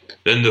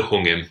 Then they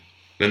hung him.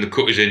 Then they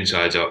cut his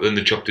insides out. Then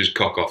they chopped his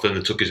cock off. Then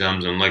they took his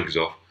arms and legs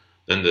off.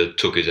 Then they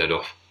took his head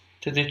off.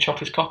 Did they chop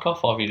his cock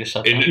off, or have you just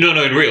said that?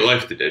 No, in real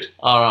life they did.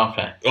 Oh,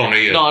 okay. Oh, no,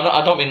 yeah. No,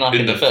 I don't mean like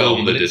in the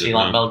film. they They didn't see didn't,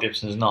 like no. Mel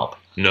Gibson's knob.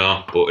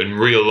 No, but in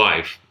real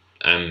life,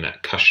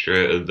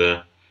 castrated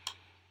there.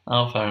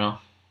 Oh, fair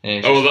enough. Yeah,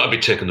 it's Oh, well, just- that'd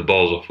be taking the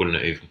balls off, wouldn't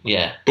it, even?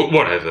 yeah. But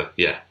whatever,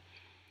 yeah.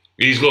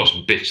 He's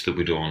lost bits that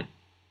we don't.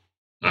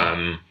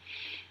 And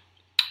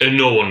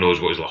no one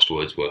knows what his last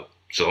words were.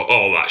 So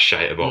all that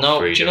shite about No,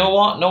 freedom. do you know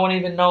what? No one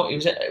even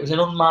knows. It was an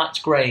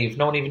unmarked grave.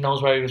 No one even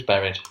knows where he was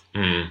buried.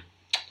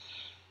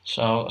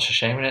 So it's a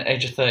shame. At the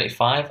age of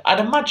 35, I'd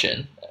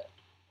imagine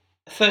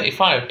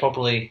 35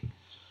 probably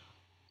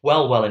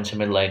well into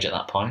middle age at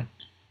that point.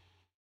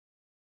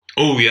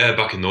 Oh, yeah,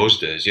 back in those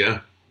days,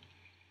 yeah.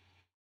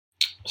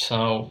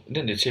 So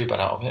didn't do too bad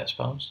out of it, I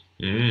suppose.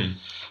 Mm.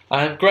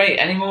 Great.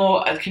 Any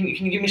more? Can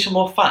you give me some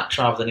more facts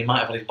rather than he might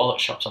have had his bollocks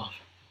chopped off?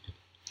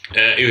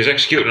 He was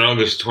executed on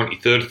August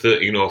 23rd,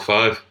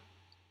 1305.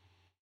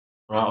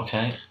 Right.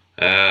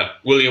 Okay.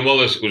 William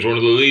Wallace was one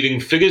of the leading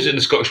figures in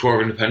the Scottish War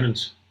of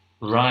Independence.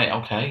 Right.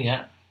 Okay.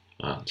 Yeah.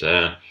 And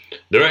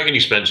they reckon he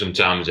spent some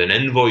time as an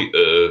envoy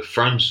to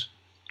France,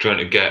 trying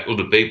to get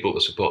other people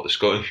to support the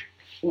Scottish.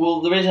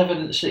 Well, there is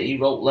evidence that he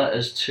wrote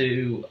letters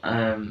to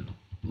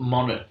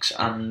monarchs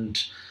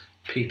and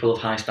people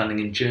of high standing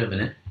in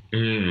Germany.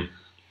 Mm.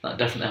 That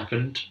definitely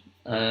happened.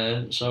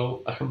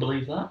 So I can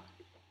believe that.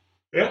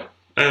 Yeah.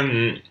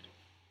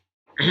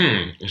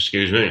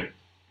 Excuse me.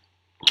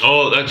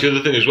 Oh, that's the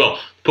other thing as well.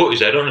 Put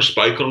his head on a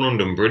spike on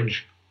London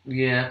Bridge.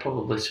 Yeah,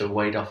 probably to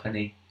wade off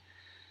any.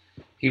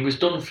 He was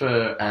done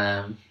for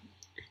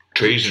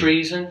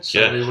Treason. so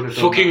Yeah. they would have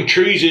done Fucking that.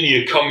 treason,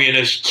 you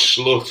communist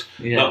slut.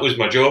 Yeah. That was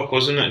my joke,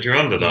 wasn't it? Do you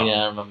remember that?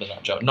 Yeah, I remember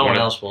that joke. No one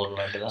Right. else will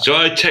remember that. So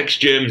I text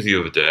James the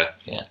other day.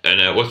 Yeah.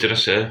 And what did I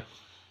say?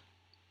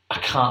 I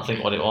can't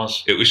think what it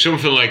was. It was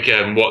something like,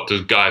 what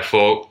does Guy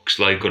Fawkes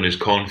like on his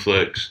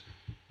cornfleks?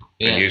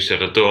 Yeah. And you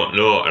said, I don't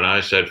know. And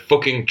I said,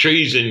 fucking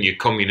treason, you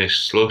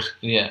communist slut.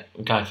 Yeah,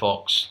 Guy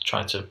Fawkes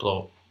tried to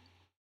blow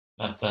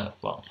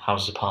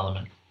Houses of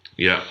Parliament.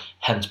 Yeah.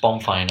 Hence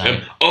bonfire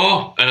night.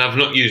 And I've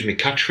not used my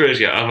catchphrase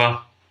yet, have I?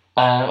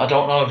 I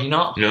don't know, have you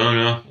not?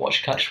 No.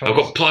 What's your catchphrase? I've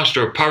got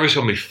plaster of Paris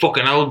on my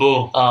fucking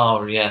elbow.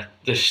 Oh, yeah.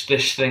 This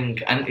thing.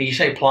 And you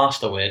say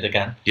plaster weird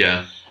again.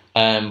 Yeah.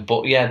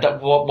 But yeah,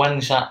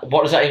 when's that?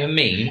 What does that even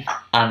mean?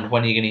 And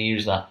when are you going to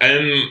use that?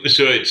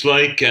 So it's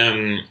like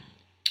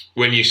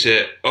when you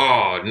say,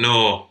 oh,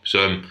 no.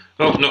 So,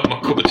 knock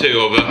my cup of tea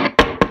over.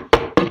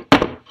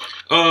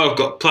 Oh, I've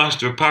got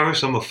plaster of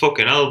Paris on my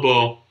fucking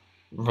elbow.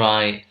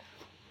 Right.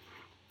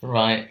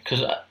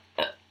 Because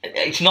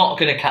it's not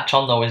going to catch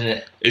on, though, is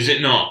it? Is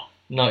it not?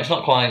 No, it's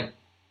not quite.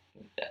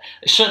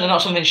 It's certainly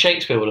not something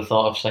Shakespeare would have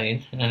thought of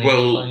saying. In any of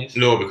his plays.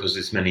 No, because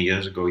it's many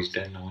years ago. He's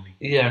dead now, isn't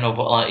he? Yeah, no,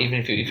 but like even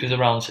if he was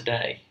around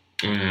today,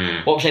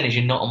 what I'm saying is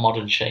you're not a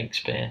modern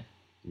Shakespeare.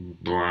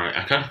 Right.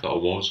 I kind of thought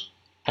I was.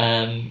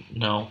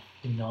 No,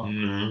 you're not.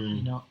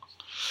 You're not.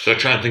 So I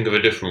try and think of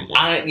a different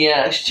one.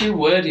 Yeah, it's too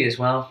wordy as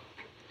well.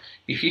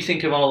 If you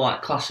think of all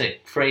like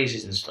classic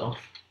phrases and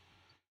stuff,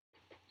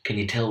 can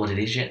you tell what it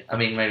is yet? I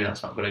mean, maybe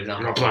that's not a good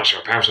example. I've got plaster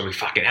of Paris on my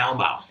fucking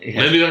elbow.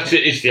 Yeah. Maybe that's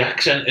it. It's the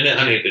accent in it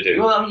I need to do.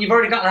 Well, I mean, you've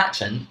already got an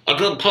accent. I've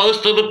got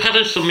plaster of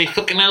Paris on my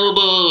fucking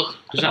elbow.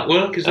 Does that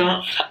work? Is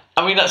that?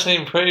 I mean, that's an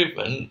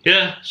improvement.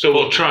 Yeah. So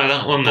we'll try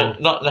that one then.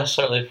 But not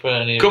necessarily for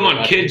any. Come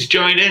on, kids,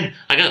 join in.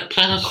 I got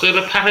plaster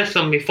of Paris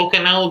on my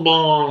fucking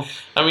elbow.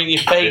 I mean,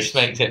 your face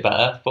makes it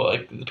better,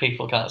 but the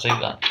people can't see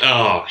that.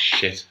 Oh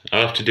shit!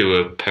 I'll have to do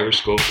a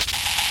periscope.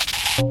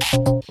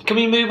 Can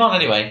we move on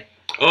anyway?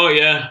 Oh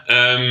yeah.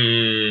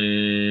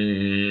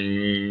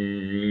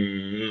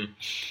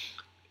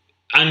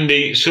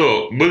 Andy.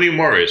 So William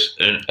Morris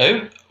and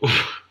Who?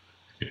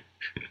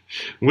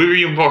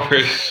 William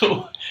Morris.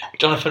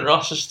 Jonathan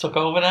Ross has took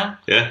over now.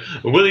 Yeah.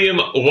 William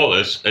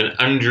Wallace and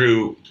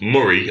Andrew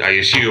Murray. I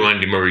assume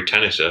Andy Murray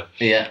tenniser.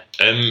 Yeah.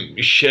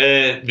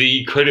 Share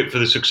the credit for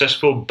the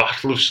successful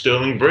Battle of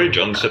Stirling Bridge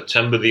on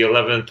September the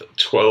 11th,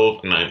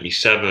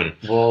 1297.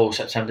 Whoa,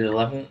 September the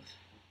 11th.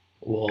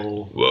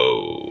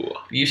 Whoa.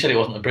 You said it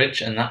wasn't a bridge,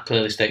 and that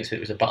clearly states that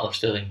it was a Battle of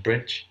Stirling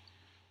Bridge.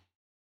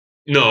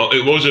 No,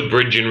 it was a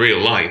bridge in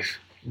real life.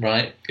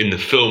 Right. In the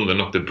film, they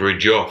knocked the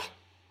bridge off.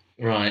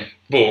 Right.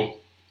 But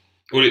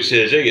what it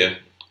says here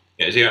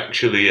is he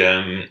actually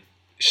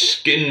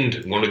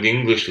skinned one of the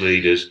English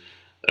leaders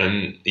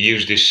and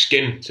used his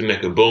skin to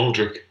make a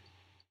baldric.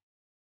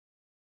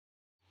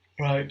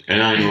 Right.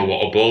 And I know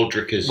what a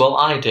baldric is. Well,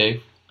 I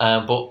do,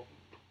 but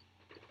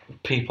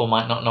people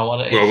might not know what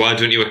it is. Well, why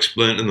don't you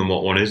explain to them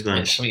what one is then?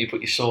 It's something you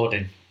put your sword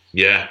in.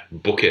 Yeah,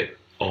 bucket,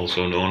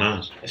 also known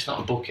as. It's not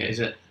a bucket, is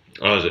it?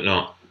 Oh, is it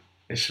not?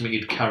 It's something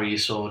you'd carry your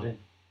sword in.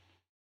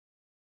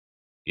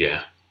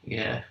 Yeah.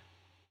 Yeah.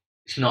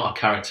 It's not a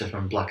character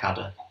from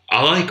Blackadder.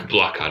 I like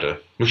Blackadder.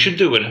 We should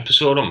do an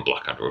episode on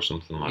Blackadder or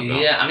something like that.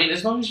 Yeah, I mean,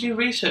 as long as you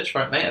research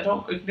for it, mate.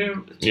 We can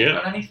do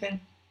on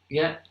anything.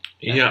 Yeah.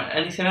 Yeah.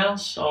 Anything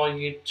else? Or are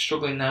you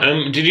struggling now?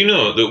 Did you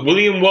know that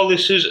William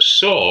Wallace's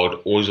sword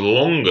was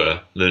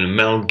longer than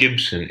Mel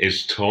Gibson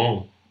is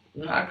tall?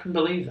 I can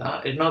believe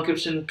that. Is Mel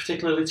Gibson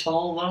particularly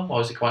tall, though?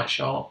 Or is he quite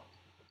short?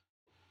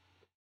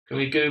 Can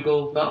we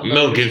Google that?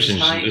 Mel Gibson's...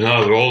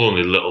 No, they're all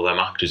only little, them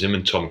actors. Him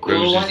and Tom Cruise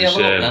Well, is the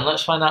same. then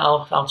let's find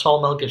out how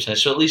tall Mel Gibson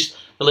is. So at least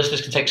the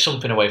listeners can take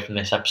something away from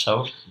this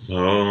episode.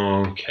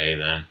 Okay,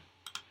 then.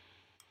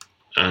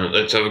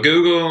 Let's have a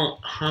Google.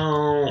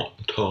 How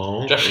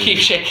tall... Do you have to keep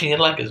shaking your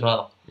leg as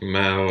well?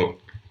 Mel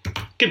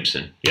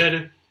Gibson. Yeah, I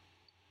do.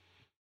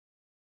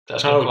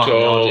 That's How going to come out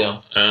in tall?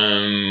 audio.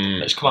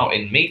 It's come out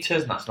in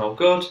metres, and that's no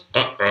good.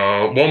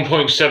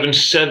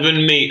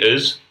 1.77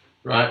 metres.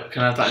 Right,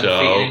 can I have that in feet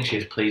and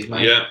inches, please,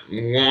 mate? Yeah,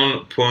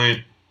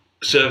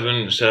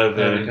 1.77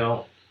 There we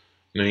go.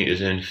 metres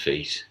in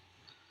feet.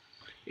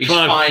 He's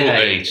 5'8".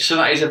 5'8". So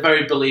that is a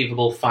very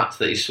believable fact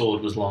that his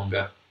sword was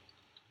longer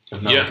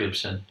than Mel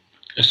Gibson.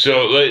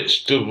 So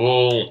let's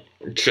double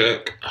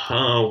check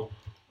how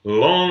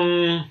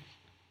long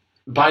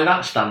By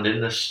that standing,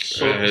 the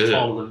sword was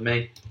taller than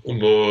me.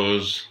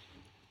 was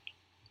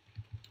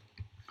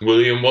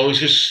William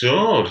Wallace's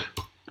sword.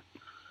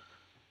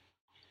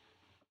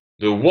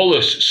 The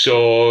Wallace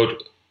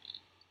sword,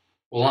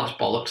 Well, that's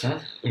bollocks, eh?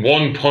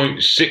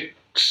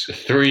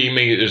 1.63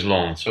 metres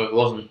long. So it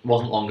wasn't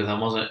longer than,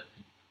 was it?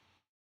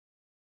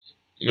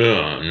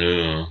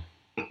 No.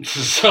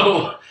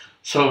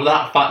 So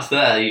that fact's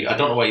there. I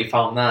don't know where you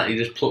found that. You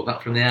just plucked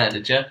that from the air,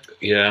 did you?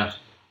 Yeah.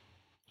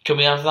 Can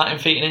we have that in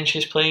feet and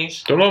inches,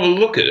 please? Don't have a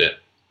look at it.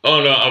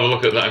 Oh no, have a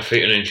look at that in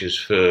feet and inches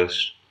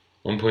first.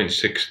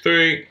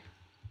 1.63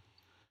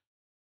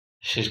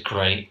 This is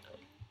great.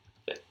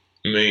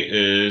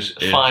 meters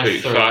in 5'3".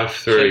 feet. 5'3".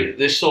 So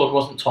this sword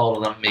wasn't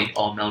taller than me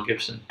or Mel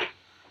Gibson.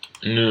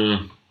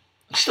 No.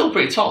 Still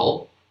pretty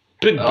tall.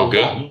 Big Or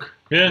bugger. long,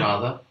 Yeah.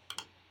 rather.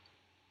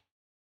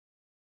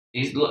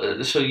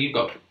 So you've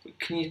got.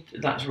 Can you?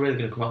 That's really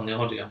going to come out on the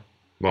audio.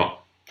 What?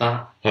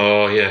 That.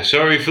 Oh yeah,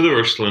 sorry for the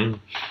rustling.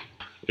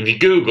 If you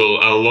Google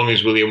how long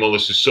is William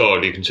Wallace's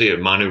sword, you can see a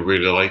man who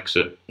really likes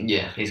it.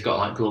 Yeah, he's got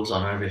like gloves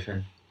on and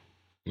everything.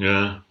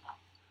 Yeah.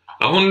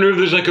 I wonder if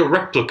there's like a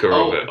replica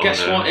of it.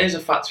 Guess on what is a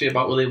fact to you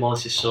about William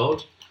Wallace's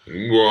sword?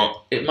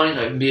 What? It might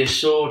not even be a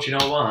sword. Do you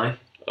know why?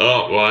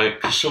 Oh, why?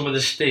 Because some of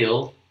the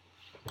steel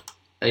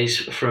is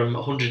from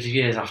hundreds of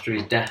years after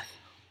his death.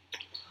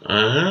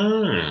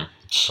 Ah.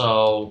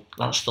 So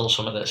that's still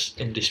something that's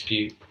in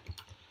dispute.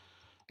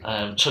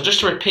 So just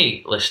to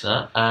repeat,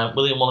 listener,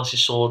 William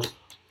Wallace's sword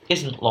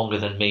isn't longer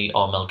than me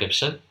or Mel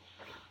Gibson.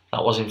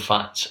 That was in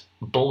fact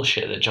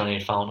bullshit that Johnny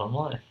had found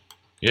online.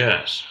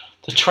 Yes.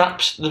 The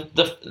traps,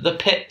 the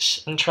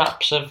pits and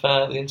traps of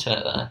the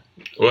internet there.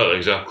 Well,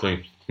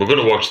 exactly. We're going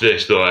to watch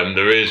this though.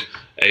 There is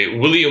a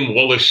William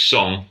Wallace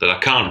song that I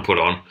can't put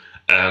on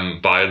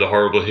by the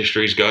Horrible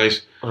Histories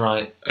guys.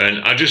 Right.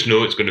 And I just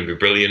know it's going to be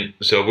brilliant.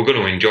 So we're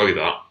going to enjoy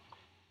that.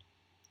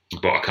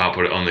 But I can't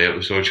put it on the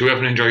episode. Should we have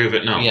an enjoy of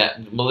it now? Yeah,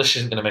 well, this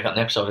isn't going to make that an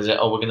episode, is it?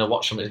 Oh, we're going to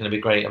watch something that's going to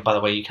be great, and by the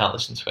way, you can't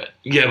listen to it.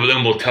 Yeah, but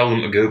then we'll tell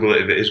them to Google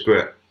it if it is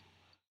great.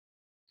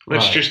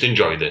 Let's Right. just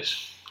enjoy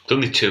this. It's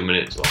only 2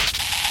 minutes long.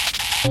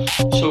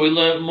 So we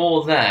learnt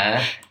more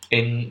there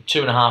in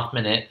 2.5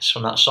 minutes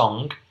from that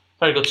song.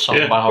 Very good song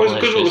by it Horrible was a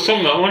good little Histories.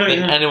 song, that one, Than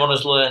isn't it? anyone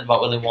has learned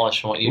about William Wallace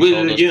from what you've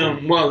told us.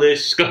 William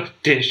Wallace,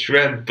 Scottish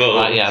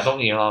rebel. Yeah, I don't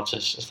think you're allowed to. I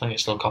think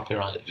it's still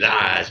copyrighted.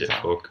 Nah, it's a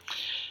fuck.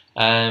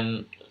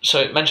 So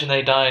it mentioned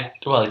they died.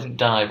 Well, he didn't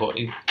die, but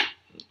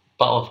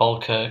Battle of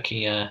Falkirk,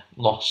 he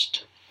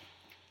lost.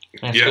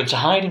 And he had to go into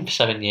hiding for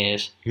 7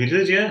 years. He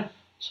did, yeah.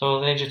 So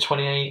at the age of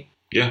 28.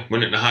 Yeah,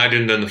 went into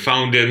hiding, then they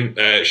found him,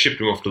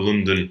 shipped him off to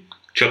London,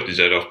 chopped his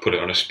head off, put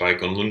it on a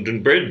spike on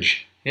London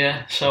Bridge.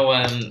 Yeah, so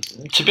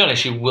to be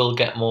honest, you will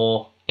get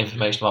more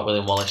information about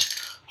William Wallace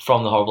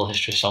from the Horrible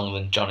History song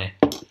than Johnny.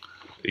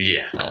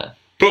 Yeah.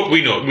 But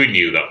we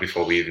knew that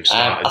before we even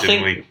started,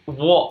 didn't we?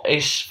 What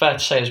is fair to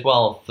say as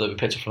well that we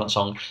picked up from that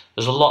song,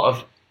 there's a lot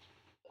of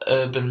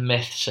urban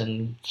myths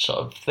and sort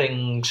of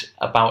things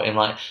about him,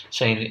 like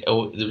saying there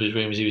was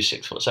rumours he was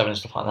 6'7" and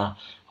stuff like that.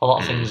 A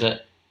lot of things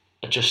that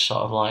are just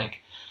sort of like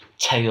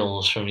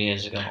tales from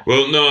years ago.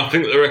 Well, no, I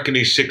think they reckon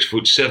he's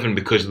 6'7"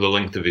 because of the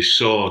length of his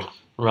sword.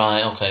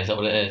 Right, okay, is that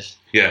what it is?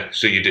 Yeah,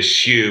 so you'd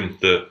assume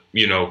that,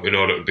 in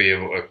order to be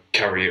able to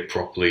carry it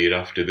properly, you'd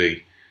have to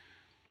be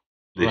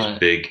this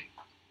big.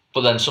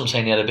 But then some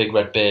saying he had a big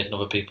red beard and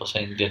other people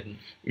saying he didn't.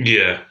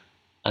 Yeah.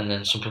 And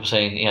then some people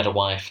saying he had a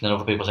wife and then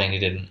other people saying he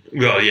didn't.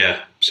 Well,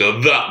 yeah,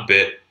 so that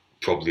bit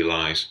probably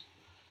lies.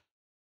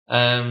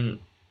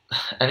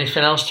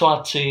 Anything else to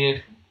add to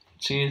you?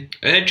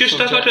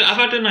 I've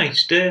had a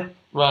nice day.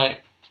 Right.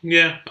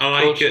 Yeah,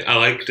 I like it. I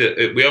liked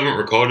it. We haven't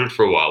recorded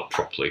for a while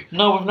properly.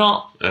 No, we've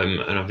not.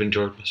 And I've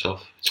enjoyed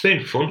myself. It's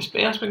been fun.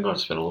 It's been good.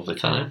 It's been a lovely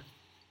time.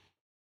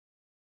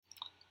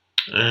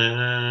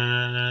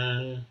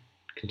 Can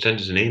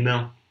send us an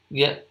email.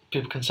 Yeah,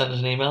 people can send us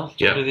an email.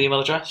 Yeah. Do the email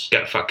address.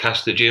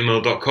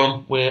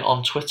 getfatcast@gmail.com. We're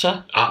on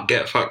Twitter.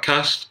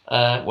 @getfatcast.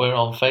 We're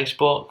on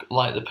Facebook.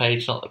 Like the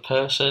page, not the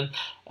person.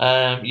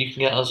 You can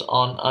get us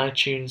on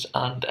iTunes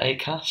and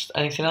Acast.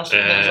 Anything else?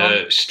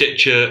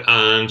 Stitcher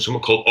and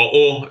something called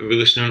Otto. If you're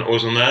listening to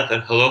us on there,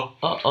 then hello.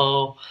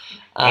 Otto.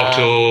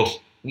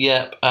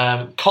 Yep.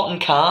 Cotton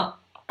Cart.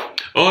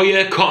 Oh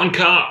yeah, Cotton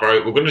Cart.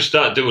 Right, we're going to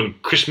start doing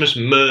Christmas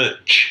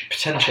merch.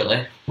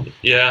 Potentially.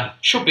 Yeah.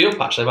 Should be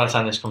up actually by the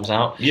time this comes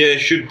out. Yeah, it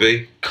should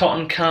be.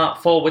 Cotton Cart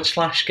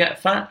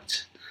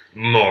 /GetFact.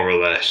 More or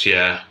less,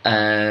 yeah.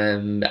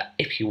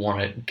 If you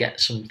want to get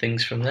some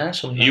things from there,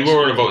 you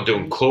were about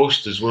doing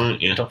coasters, weren't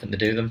you? I don't think they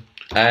do them.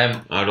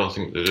 I don't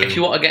think they do. If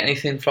you want to get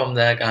anything from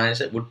there,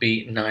 guys, it would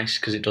be nice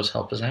because it does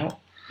help us out.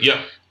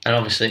 Yeah. And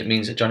obviously, it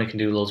means that Johnny can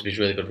do loads of his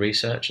really good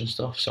research and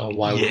stuff. So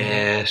why wouldn't he?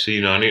 Yeah, so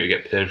I need to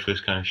get paid for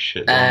this kind of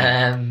shit.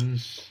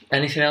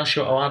 Anything else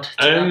you want to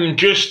add?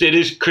 It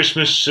is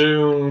Christmas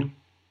soon.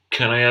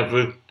 Can I have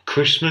a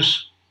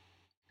Christmas?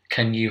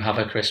 Can you have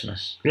a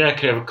Christmas? Yeah,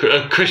 can I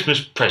have a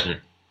Christmas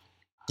present?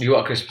 You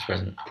want a Christmas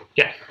present?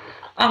 Yeah.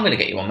 I'm going to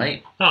get you one,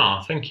 mate.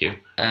 Oh, thank you.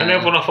 Can I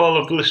have one off all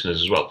of the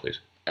listeners as well, please?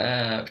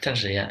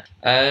 Potentially, yeah.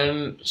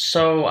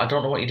 So I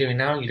don't know what you're doing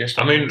now. You just.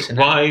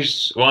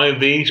 Why have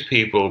these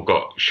people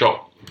got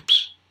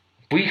shops?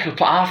 We could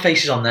put our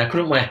faces on there,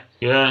 couldn't we?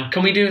 Yeah.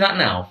 Can we do that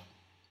now?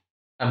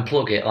 And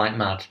plug it like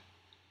mad.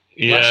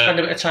 Yeah. Let's spend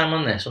a bit of time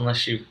on this,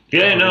 unless you.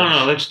 Yeah,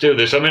 no, let's do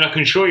this. I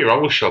can show you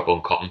our shop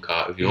on Cotton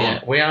Cart if you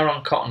want. Yeah, we are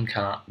on Cotton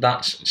Cart.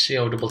 That's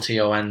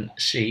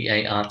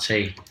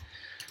COTTONCART.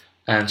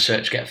 And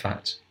search Get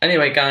Facts.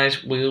 Anyway,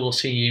 guys, we will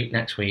see you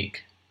next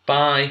week.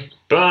 Bye.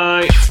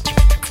 Bye.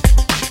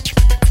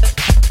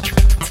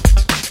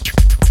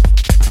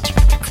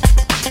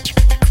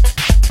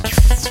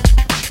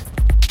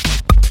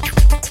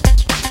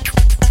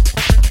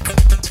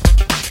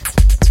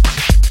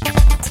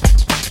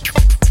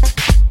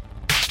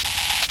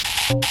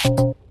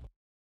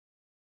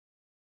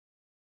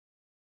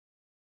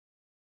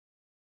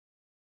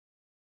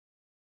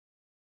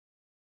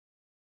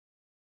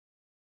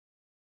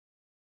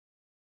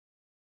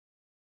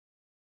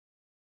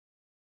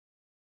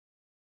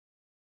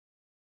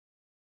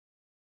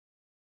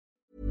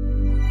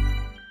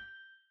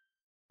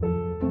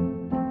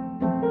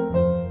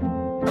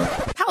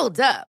 Hold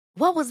up.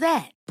 What was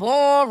that?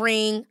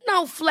 Boring.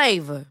 No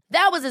flavor.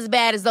 That was as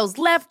bad as those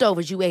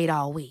leftovers you ate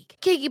all week.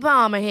 Keke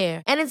Palmer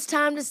here, and it's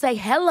time to say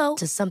hello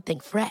to something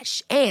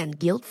fresh and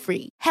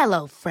guilt-free.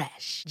 Hello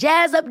Fresh.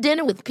 Jazz up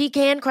dinner with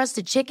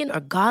pecan-crusted chicken or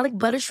garlic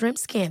butter shrimp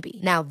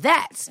scampi. Now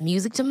that's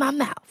music to my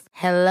mouth.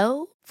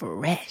 Hello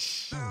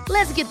Fresh.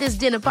 Let's get this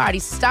dinner party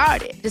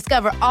started.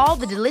 Discover all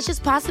the delicious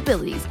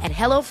possibilities at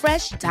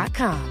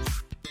hellofresh.com.